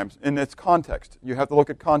 at times, in its context. You have to look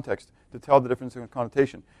at context to tell the difference in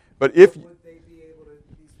connotation. But if would they be able to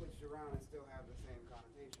be switched around and still have the same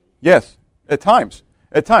connotation? Yes, at times.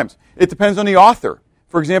 At times. It depends on the author.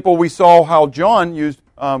 For example, we saw how John used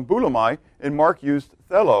bulimai and Mark used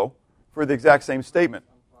thelo for the exact same statement.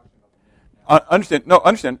 Understand?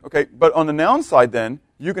 Okay, but on the noun side, then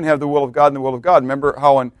you can have the will of God and the will of God. Remember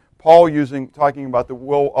how when Paul talking about the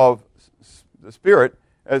will of the Spirit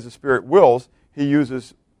as the Spirit wills, he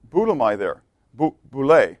uses bulimai there,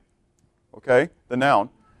 boule. Okay, the noun.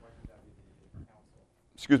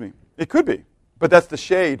 Excuse me. It could be, but that's the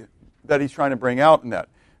shade that he's trying to bring out in that.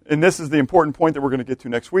 And this is the important point that we're going to get to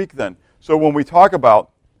next week. Then, so when we talk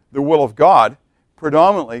about the will of God,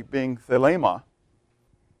 predominantly being thelema,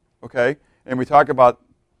 okay, and we talk about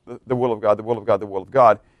the will of God, the will of God, the will of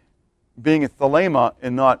God, being a thelema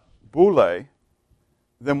and not boule,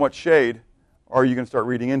 then what shade are you going to start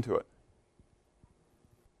reading into it?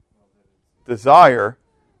 Desire,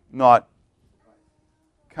 not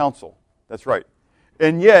counsel. That's right.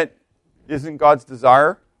 And yet, isn't God's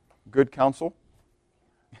desire good counsel?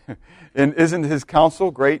 And isn't His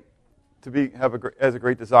counsel great to as a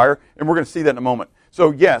great desire? And we're going to see that in a moment.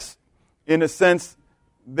 So yes, in a sense,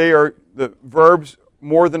 the verbs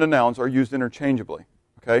more than the nouns are used interchangeably.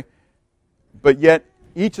 Okay, but yet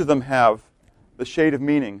each of them have the shade of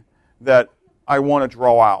meaning that I want to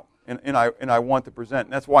draw out and I want to present.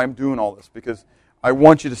 And that's why I'm doing all this, because I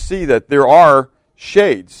want you to see that there are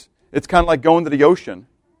shades. It's kind of like going to the ocean,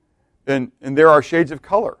 and there are shades of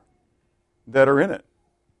color that are in it.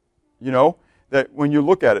 You know, that when you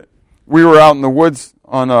look at it. We were out in the woods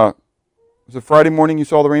on, was it Friday morning you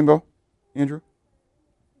saw the rainbow, Andrew?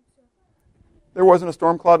 There wasn't a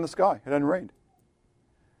storm cloud in the sky. It hadn't rained.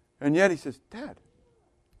 And yet he says, Dad,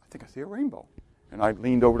 I think I see a rainbow. And I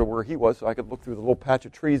leaned over to where he was so I could look through the little patch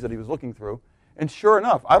of trees that he was looking through. And sure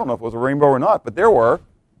enough, I don't know if it was a rainbow or not, but there were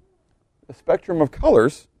a spectrum of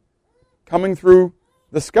colors coming through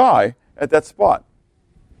the sky at that spot.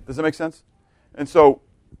 Does that make sense? And so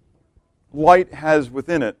light has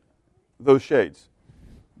within it those shades.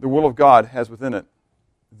 The will of God has within it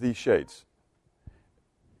these shades.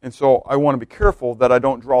 And so I want to be careful that I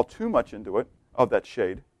don't draw too much into it of that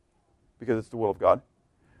shade, because it's the will of God.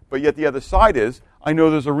 But yet the other side is, I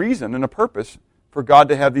know there's a reason and a purpose for God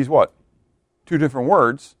to have these what? Two different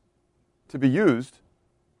words to be used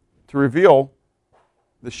to reveal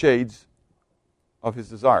the shades of His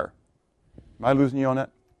desire. Am I losing you on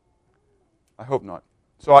that? I hope not.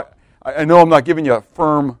 So I know I'm not giving you a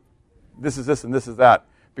firm, this is this and this is that,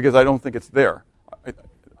 because I don't think it's there. I was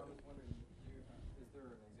wondering, is there an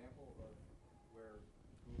example of where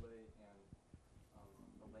boule and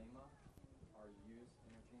thelema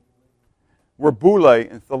are used interchangeably? Where boule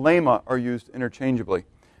and thelema are used interchangeably.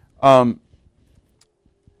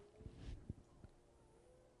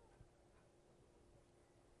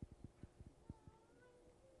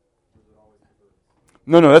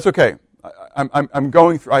 No, that's okay. I'm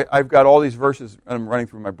going through. I've got all these verses, and I'm running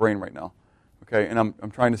through my brain right now. Okay, and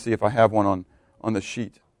I'm trying to see if I have one on the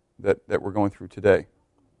sheet that we're going through today.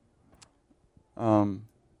 I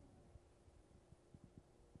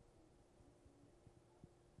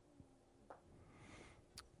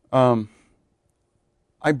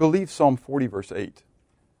believe Psalm 40 verse 8.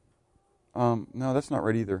 No, that's not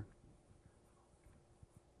right either.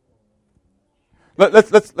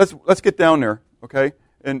 Let's get down there, okay?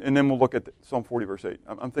 And then we'll look at Psalm 40 verse 8.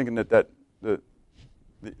 I'm thinking that the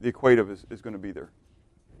equative is going to be there,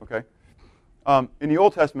 okay? In the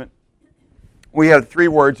Old Testament, we have three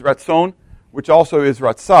words, ratzon, which also is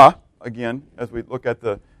ratzah, again, as we look at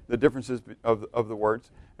the differences of the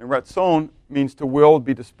words. And ratzon means to will,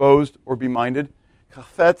 be disposed, or be minded.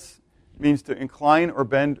 Chafetz means to incline or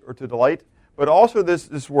bend or to delight. But also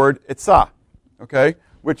this word etzah, okay,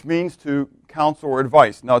 which means to counsel or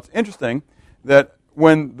advice. Now, it's interesting that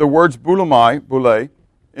when the words boulomai, boule,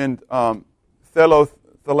 and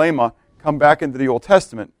thelema come back into the Old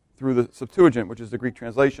Testament through the Septuagint, which is the Greek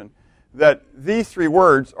translation, that these three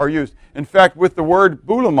words are used. In fact, with the word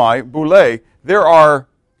boulomai, boule, there are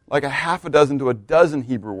like a half a dozen to a dozen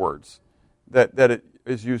Hebrew words that it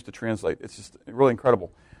is used to translate. It's just really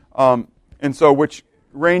incredible. And so, which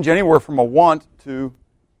range anywhere from a want to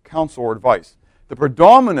counsel or advice. The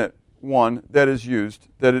predominant one that it is used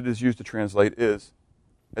to translate is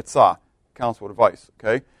etzah, counsel or advice.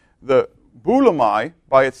 Okay, the boulomai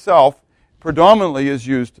by itself predominantly is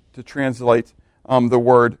used to translate the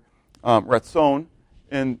word ratzon,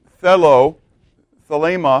 and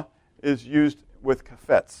thelema is used with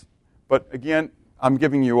kafetz. But again, I'm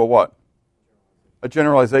giving you a what? A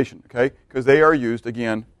generalization, okay? Because they are used,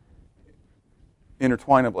 again,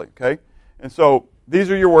 intertwinably, okay? And so these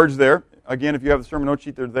are your words there. Again, if you have the sermon note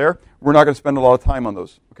sheet, they're there. We're not going to spend a lot of time on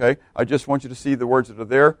those, okay? I just want you to see the words that are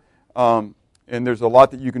there, and there's a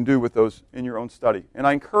lot that you can do with those in your own study. And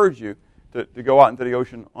I encourage you to go out into the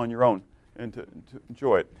ocean on your own and to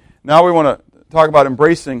enjoy it. Now we want to talk about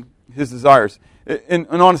embracing His desires. And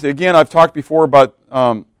honestly, again, I've talked before about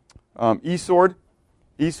eSword.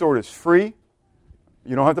 eSword is free.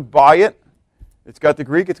 You don't have to buy it. It's got the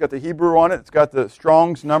Greek, it's got the Hebrew on it, it's got the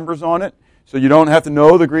Strong's numbers on it, so you don't have to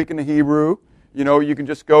know the Greek and the Hebrew. You know, you can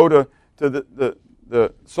just go to the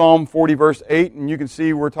Psalm 40 verse 8, and you can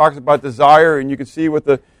see where it talks about desire, and you can see what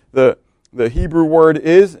the Hebrew word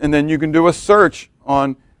is, and then you can do a search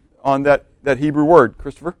on that that Hebrew word,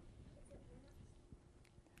 Christopher?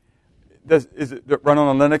 Is it run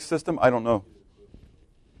on a Linux system? I don't know.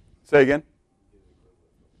 Say again?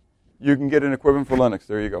 You can get an equivalent for Linux.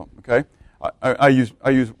 There you go. Okay. I use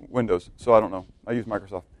Windows, so I don't know. I use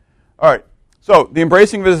Microsoft. All right. So the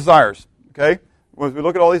embracing of his desires. Okay. As we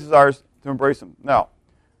look at all these desires, to embrace them. Now,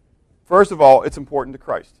 first of all, it's important to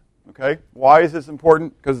Christ. Okay. Why is this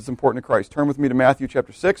important? Because it's important to Christ. Turn with me to Matthew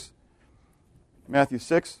chapter 6. Matthew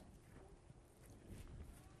 6.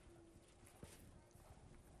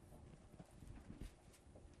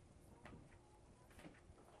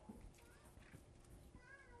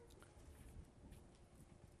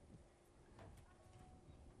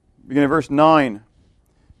 Beginning at verse 9,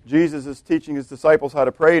 Jesus is teaching his disciples how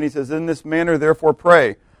to pray, and he says, "In this manner, therefore,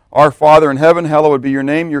 pray. Our Father in heaven, hallowed be your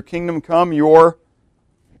name. Your kingdom come, your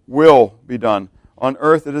will be done. On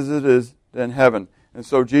earth as it is in heaven." And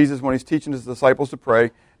so Jesus, when he's teaching his disciples to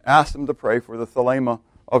pray, asks them to pray for the thelema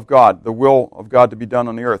of God, the will of God to be done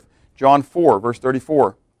on the earth. John 4, verse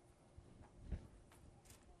 34.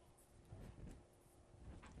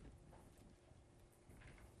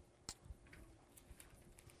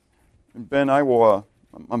 Ben,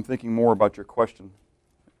 I'm thinking more about your question.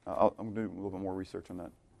 I'm going to do a little bit more research on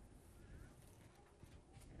that.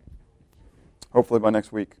 Hopefully by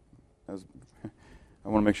next week. I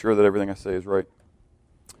want to make sure that everything I say is right.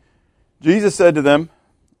 Jesus said to them,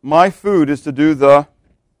 "My food is to do the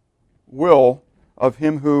will of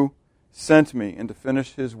him who sent me and to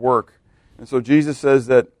finish his work." And so Jesus says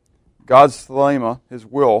that God's thelema, his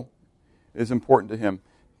will, is important to him.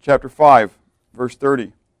 Chapter 5, verse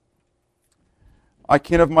 30. "I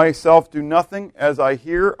can of myself do nothing. As I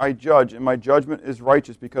hear, I judge, and my judgment is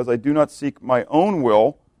righteous, because I do not seek my own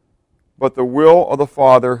will, but the will of the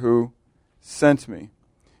Father who sent me."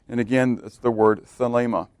 And again, that's the word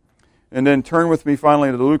thelema. And then turn with me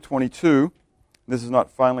finally to Luke 22. This is not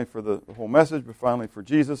finally for the whole message, but finally for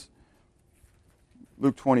Jesus.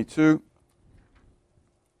 Luke 22,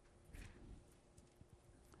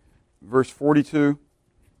 verse 42.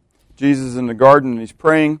 Jesus is in the garden and he's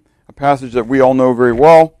praying. A passage that we all know very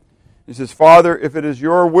well. He says, "Father, if it is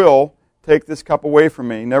your will, take this cup away from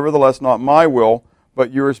me. Nevertheless, not my will,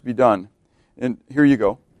 but yours be done." And here you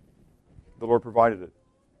go. The Lord provided it.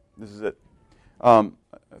 This is it. I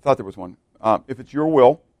thought there was one. "If it's your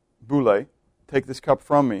will, boule, take this cup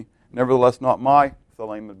from me. Nevertheless, not my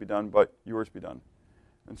thelema be done, but yours be done."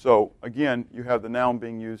 And so, again, you have the noun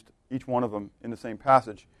being used, each one of them, in the same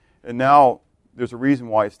passage. And now there's a reason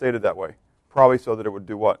why it's stated that way. Probably so that it would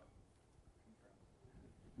do what?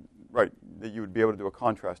 Right, that you would be able to do a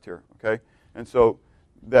contrast here, okay? And so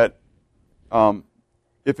that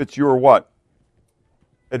if it's your what?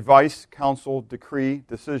 Advice, counsel, decree,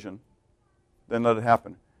 decision, then let it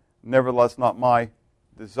happen. Nevertheless, not my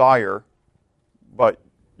desire, but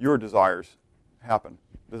your desires happen.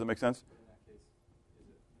 Does it make sense? In that case,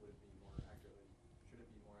 should it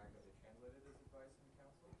be more accurately translated as advice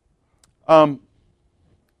and counsel?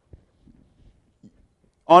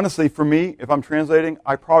 Honestly, for me, if I'm translating,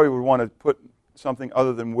 I probably would want to put something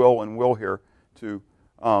other than will and will here to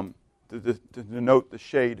denote the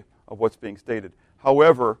shade of what's being stated.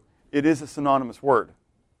 However, it is a synonymous word.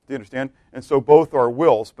 Do you understand? And so both are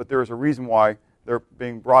wills, but there is a reason why they're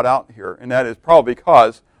being brought out here, and that is probably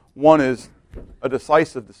because one is a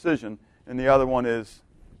decisive decision and the other one is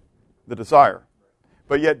the desire.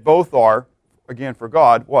 But yet both are, again, for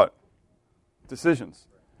God, what? Decisions.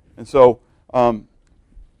 And so...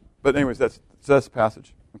 but anyways, that's the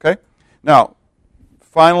passage. Okay? Now,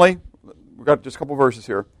 finally, we've got just a couple verses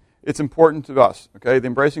here. It's important to us. Okay? The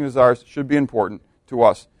embracing desires should be important to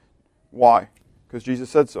us. Why? Because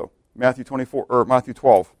Jesus said so. Matthew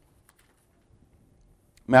 12.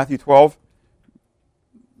 Matthew 12,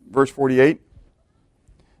 verse 48.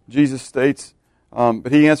 Jesus states,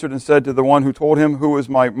 "But he answered and said to the one who told him, 'Who is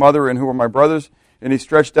my mother and who are my brothers?' And he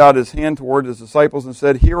stretched out his hand toward his disciples and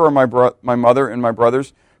said, 'Here are my mother and my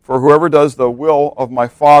brothers. For whoever does the will of my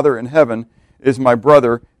Father in heaven is my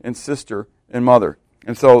brother and sister and mother.'"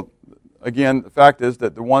 And so, again, the fact is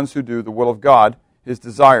that the ones who do the will of God, his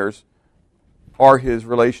desires, are his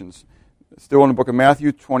relations. Still in the book of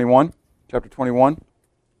Matthew 21, chapter 21.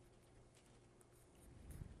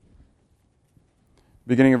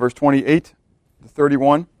 Beginning of verse 28 to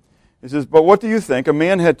 31. He says, "But what do you think? A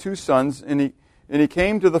man had 2 sons, and he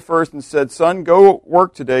came to the first and said, 'Son, go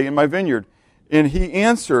work today in my vineyard.' And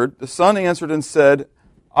the son answered and said,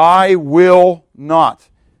 'I will not.'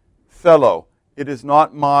 Fellow, it is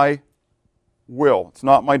not my will. It's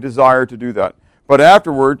not my desire to do that. But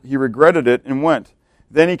afterward he regretted it and went.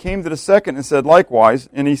 Then he came to the second and said likewise.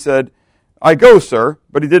 And he said, 'I go, sir.'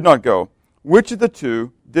 But he did not go. which of the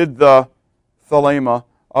two did the thelema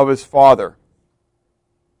of his father?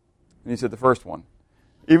 And he said the first one.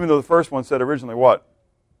 Even though the first one said originally what?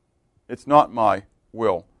 It's not my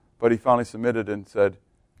will. But he finally submitted and said,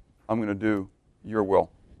 I'm going to do your will.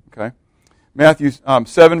 Okay? Matthew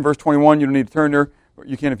 7, verse 21, you don't need to turn there.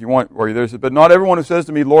 You can if you want. Or there's but not everyone who says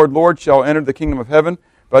to me, Lord, Lord, shall enter the kingdom of heaven,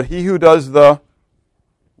 but he who does the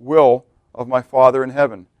will of my Father in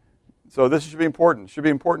heaven. So this should be important. It should be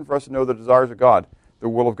important for us to know the desires of God, the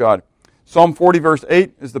will of God. Psalm 40, verse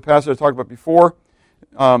 8 is the passage I talked about before.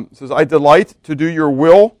 It says, I delight to do your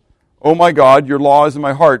will, O my God, your law is in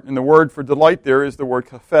my heart. And the word for delight there is the word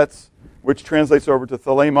chafetz, which translates over to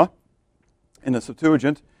thelema in the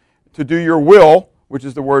Septuagint. To do your will, which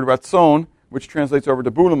is the word ratzon, which translates over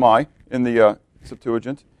to bulimai in the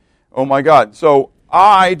Septuagint. Oh my God. So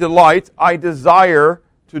I delight, I desire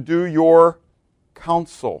to do your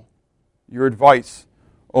counsel, your advice,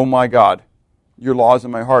 oh my God. Your law is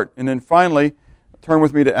in my heart. And then finally, turn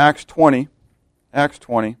with me to Acts 20. Acts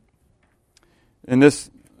 20. And this,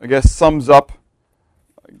 I guess, sums up,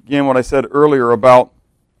 again, what I said earlier about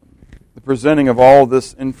the presenting of all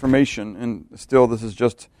this information. And still, this is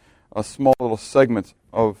just a small little segment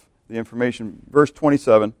of the information. Verse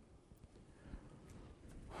 27.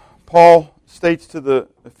 Paul states to the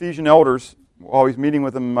Ephesian elders, while he's meeting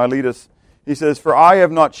with them in Miletus, he says, For I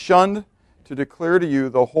have not shunned to declare to you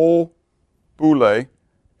the whole boule,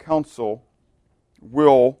 counsel,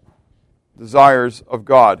 will, desires of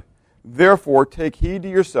God. Therefore, take heed to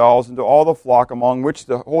yourselves and to all the flock among which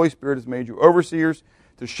the Holy Spirit has made you overseers,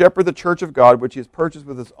 to shepherd the church of God, which he has purchased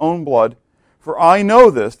with his own blood. For I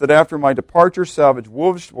know this, that after my departure savage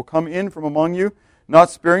wolves will come in from among you,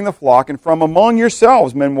 not sparing the flock, and from among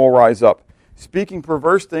yourselves men will rise up, speaking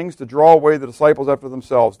perverse things to draw away the disciples after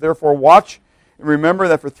themselves. Therefore watch and remember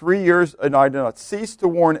that for 3 years I did not cease to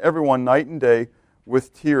warn everyone night and day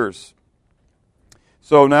with tears.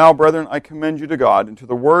 So now, brethren, I commend you to God and to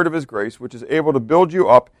the word of his grace, which is able to build you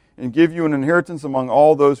up and give you an inheritance among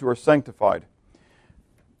all those who are sanctified.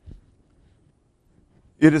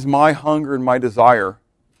 It is my hunger and my desire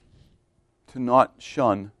to not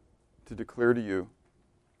shun, to declare to you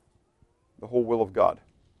the whole will of God,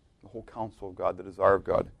 the whole counsel of God, the desire of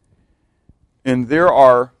God. And there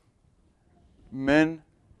are men,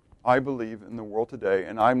 I believe, in the world today,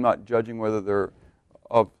 and I'm not judging whether they're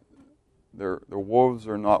wolves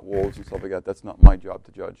or not wolves and stuff like that. That's not my job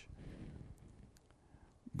to judge.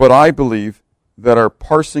 But I believe that are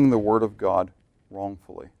parsing the Word of God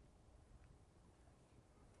wrongfully.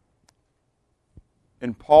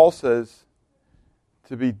 And Paul says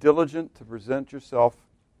to be diligent to present yourself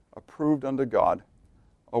approved unto God,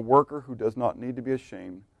 a worker who does not need to be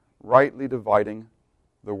ashamed, rightly dividing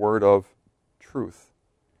the word of truth.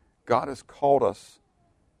 God has called us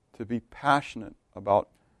to be passionate about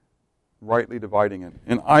rightly dividing it.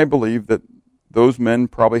 And I believe that those men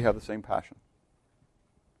probably have the same passion.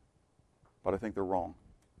 But I think they're wrong.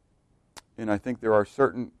 And I think there are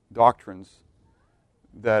certain doctrines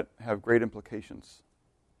that have great implications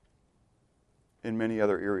in many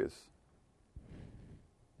other areas.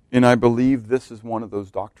 And I believe this is one of those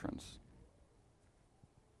doctrines.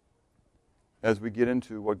 As we get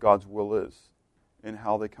into what God's will is and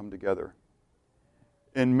how they come together.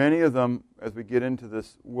 And many of them, as we get into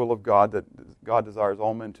this will of God, that God desires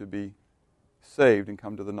all men to be saved and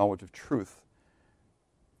come to the knowledge of truth.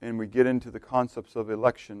 And we get into the concepts of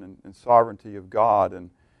election and sovereignty of God and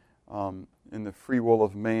the free will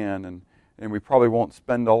of man. And we probably won't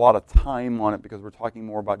spend a lot of time on it because we're talking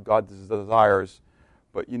more about God's desires.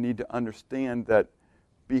 But you need to understand that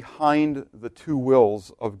behind the two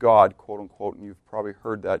wills of God, quote unquote, and you've probably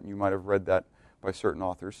heard that and you might have read that by certain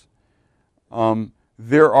authors,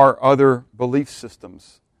 there are other belief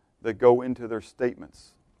systems that go into their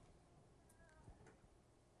statements.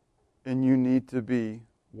 And you need to be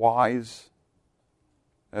wise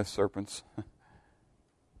as serpents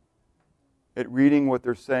at reading what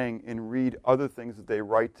they're saying and read other things that they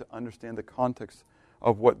write to understand the context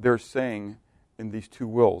of what they're saying in these two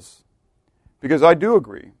wills. Because I do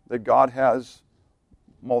agree that God has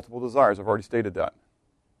multiple desires. I've already stated that.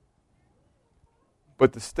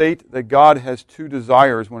 But to state that God has two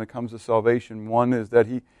desires when it comes to salvation, one is that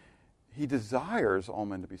He desires all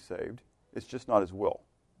men to be saved. It's just not His will.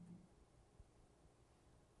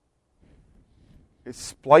 It's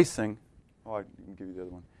splicing. Oh, I can give you the other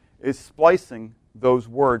one. It's splicing those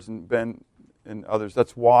words, and Ben and others.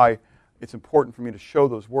 That's why it's important for me to show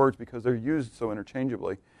those words, because they're used so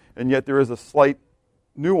interchangeably. And yet there is a slight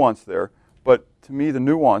nuance there. But to me, the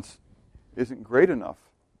nuance isn't great enough.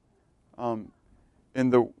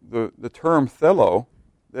 And the term thelo,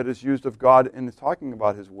 that is used of God and is talking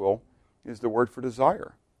about his will is the word for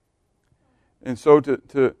desire. And so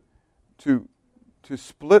to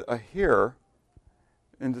split a hair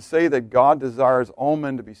and to say that God desires all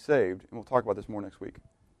men to be saved, and we'll talk about this more next week,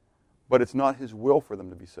 but it's not his will for them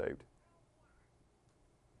to be saved.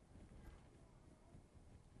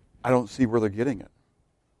 I don't see where they're getting it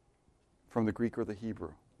from the Greek or the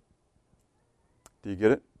Hebrew. Do you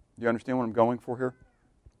get it? Do you understand what I'm going for here?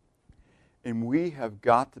 And we have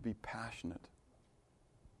got to be passionate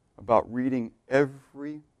about reading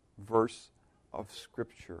every verse of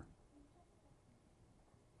Scripture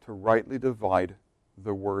to rightly divide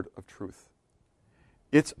the word of truth.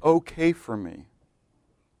 It's okay for me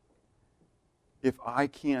if I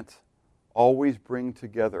can't always bring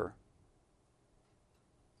together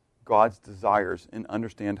God's desires and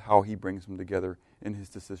understand how he brings them together in his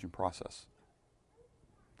decision process.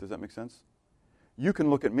 Does that make sense? You can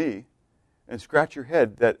look at me and scratch your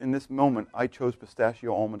head that in this moment I chose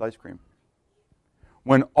pistachio almond ice cream,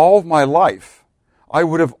 when all of my life I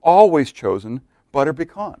would have always chosen butter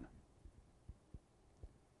pecan.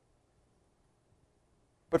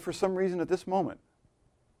 But for some reason at this moment,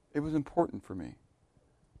 it was important for me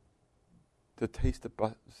to taste the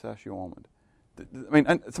pistachio almond. I mean,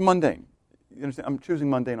 it's mundane. You understand? I'm choosing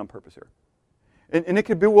mundane on purpose here. And it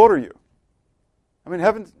could bewilder you. I mean,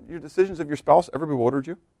 haven't your decisions of your spouse ever bewildered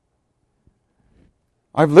you?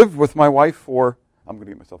 I've lived with my wife for, I'm going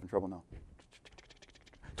to get myself in trouble now,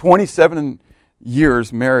 27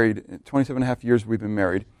 years married, 27 and a half years we've been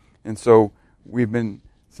married. And so we've been,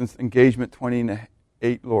 since engagement, a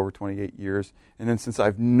little over 28 years. And then since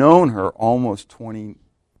I've known her, almost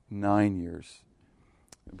 29 years.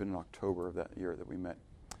 It's been in October of that year that we met.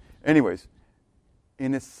 Anyways,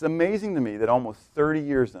 and it's amazing to me that almost 30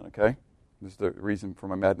 years then, okay? This is the reason for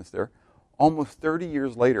my madness there. Almost 30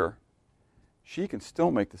 years later, she can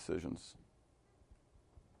still make decisions,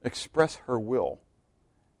 express her will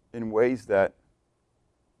in ways that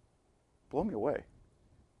blow me away.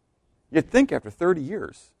 You'd think after 30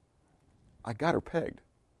 years, I got her pegged.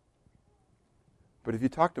 But if you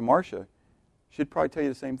talk to Marcia, she'd probably tell you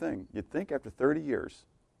the same thing. You'd think after 30 years,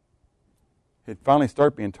 he'd finally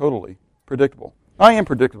start being totally predictable. I am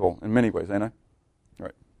predictable in many ways, ain't I?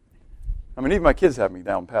 Right. I mean, even my kids have me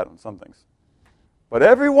down pat on some things. But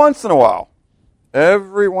every once in a while,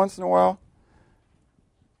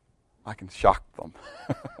 I can shock them.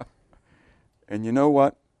 And you know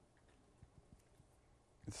what?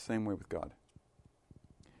 It's the same way with God.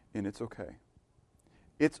 And it's okay.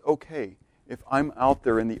 It's okay if I'm out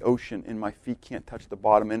there in the ocean and my feet can't touch the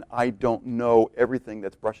bottom and I don't know everything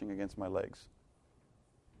that's brushing against my legs.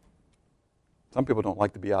 Some people don't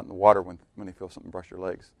like to be out in the water when they feel something brush their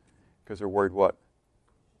legs because they're worried what?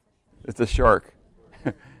 It's a shark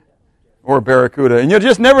or a barracuda. And you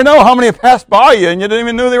just never know how many have passed by you and you didn't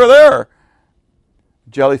even know they were there.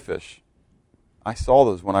 Jellyfish. I saw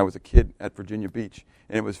those when I was a kid at Virginia Beach.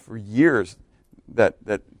 And it was for years that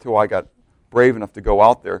till I got brave enough to go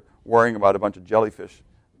out there worrying about a bunch of jellyfish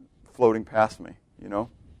floating past me, you know.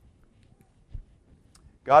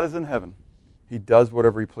 God is in heaven. He does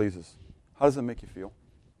whatever he pleases. How does that make you feel?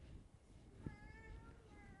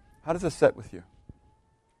 How does it set with you?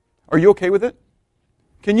 Are you okay with it?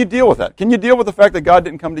 Can you deal with that? Can you deal with the fact that God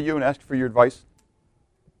didn't come to you and ask for your advice?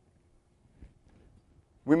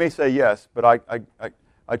 We may say yes, but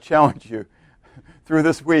I challenge you through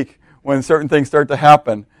this week when certain things start to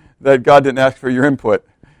happen that God didn't ask for your input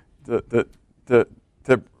to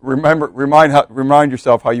remind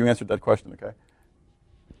yourself how you answered that question, okay?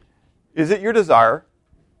 Is it your desire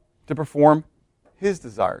to perform his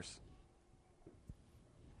desires?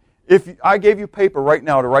 If I gave you paper right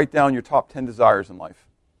now to write down your top 10 desires in life,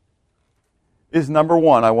 is number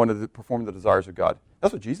one, I wanted to perform the desires of God.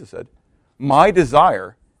 That's what Jesus said. My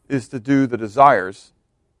desire is to do the desires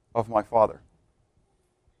of my Father.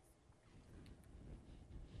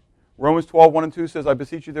 Romans 12, 1 and 2 says, I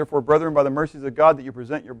beseech you therefore, brethren, by the mercies of God, that you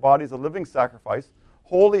present your bodies a living sacrifice,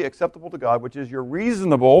 wholly acceptable to God, which is your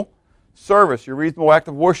reasonable service, your reasonable act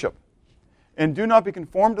of worship. And do not be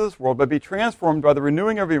conformed to this world, but be transformed by the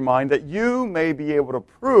renewing of your mind, that you may be able to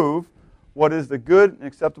prove what is the good and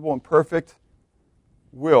acceptable and perfect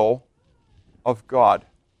will of God.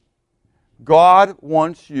 God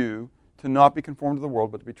wants you to not be conformed to the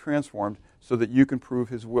world, but to be transformed so that you can prove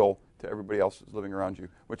his will to everybody else who's living around you.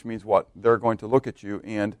 Which means what? They're going to look at you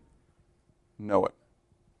and know it.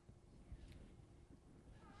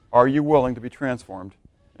 Are you willing to be transformed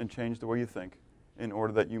and change the way you think in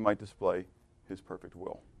order that you might display his perfect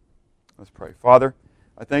will? Let's pray. Father,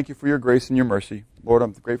 I thank you for your grace and your mercy. Lord,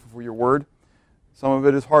 I'm grateful for your word. Some of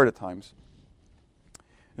it is hard at times.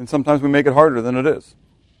 And sometimes we make it harder than it is.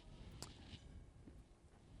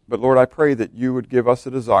 But Lord, I pray that you would give us a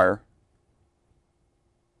desire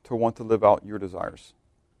to want to live out your desires.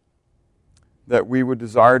 That we would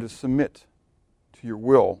desire to submit to your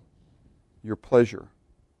will, your pleasure,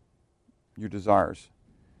 your desires.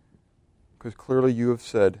 Because clearly you have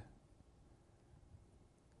said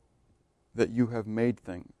that you have made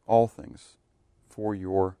all things for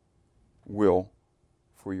your will,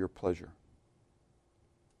 for your pleasure.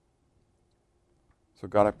 So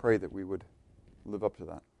God, I pray that we would live up to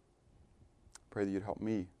that. Pray that you'd help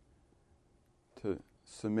me to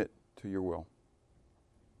submit to your will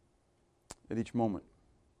at each moment.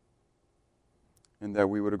 And that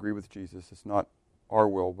we would agree with Jesus. It's not our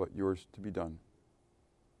will, but yours to be done.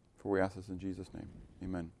 For we ask this in Jesus' name.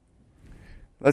 Amen.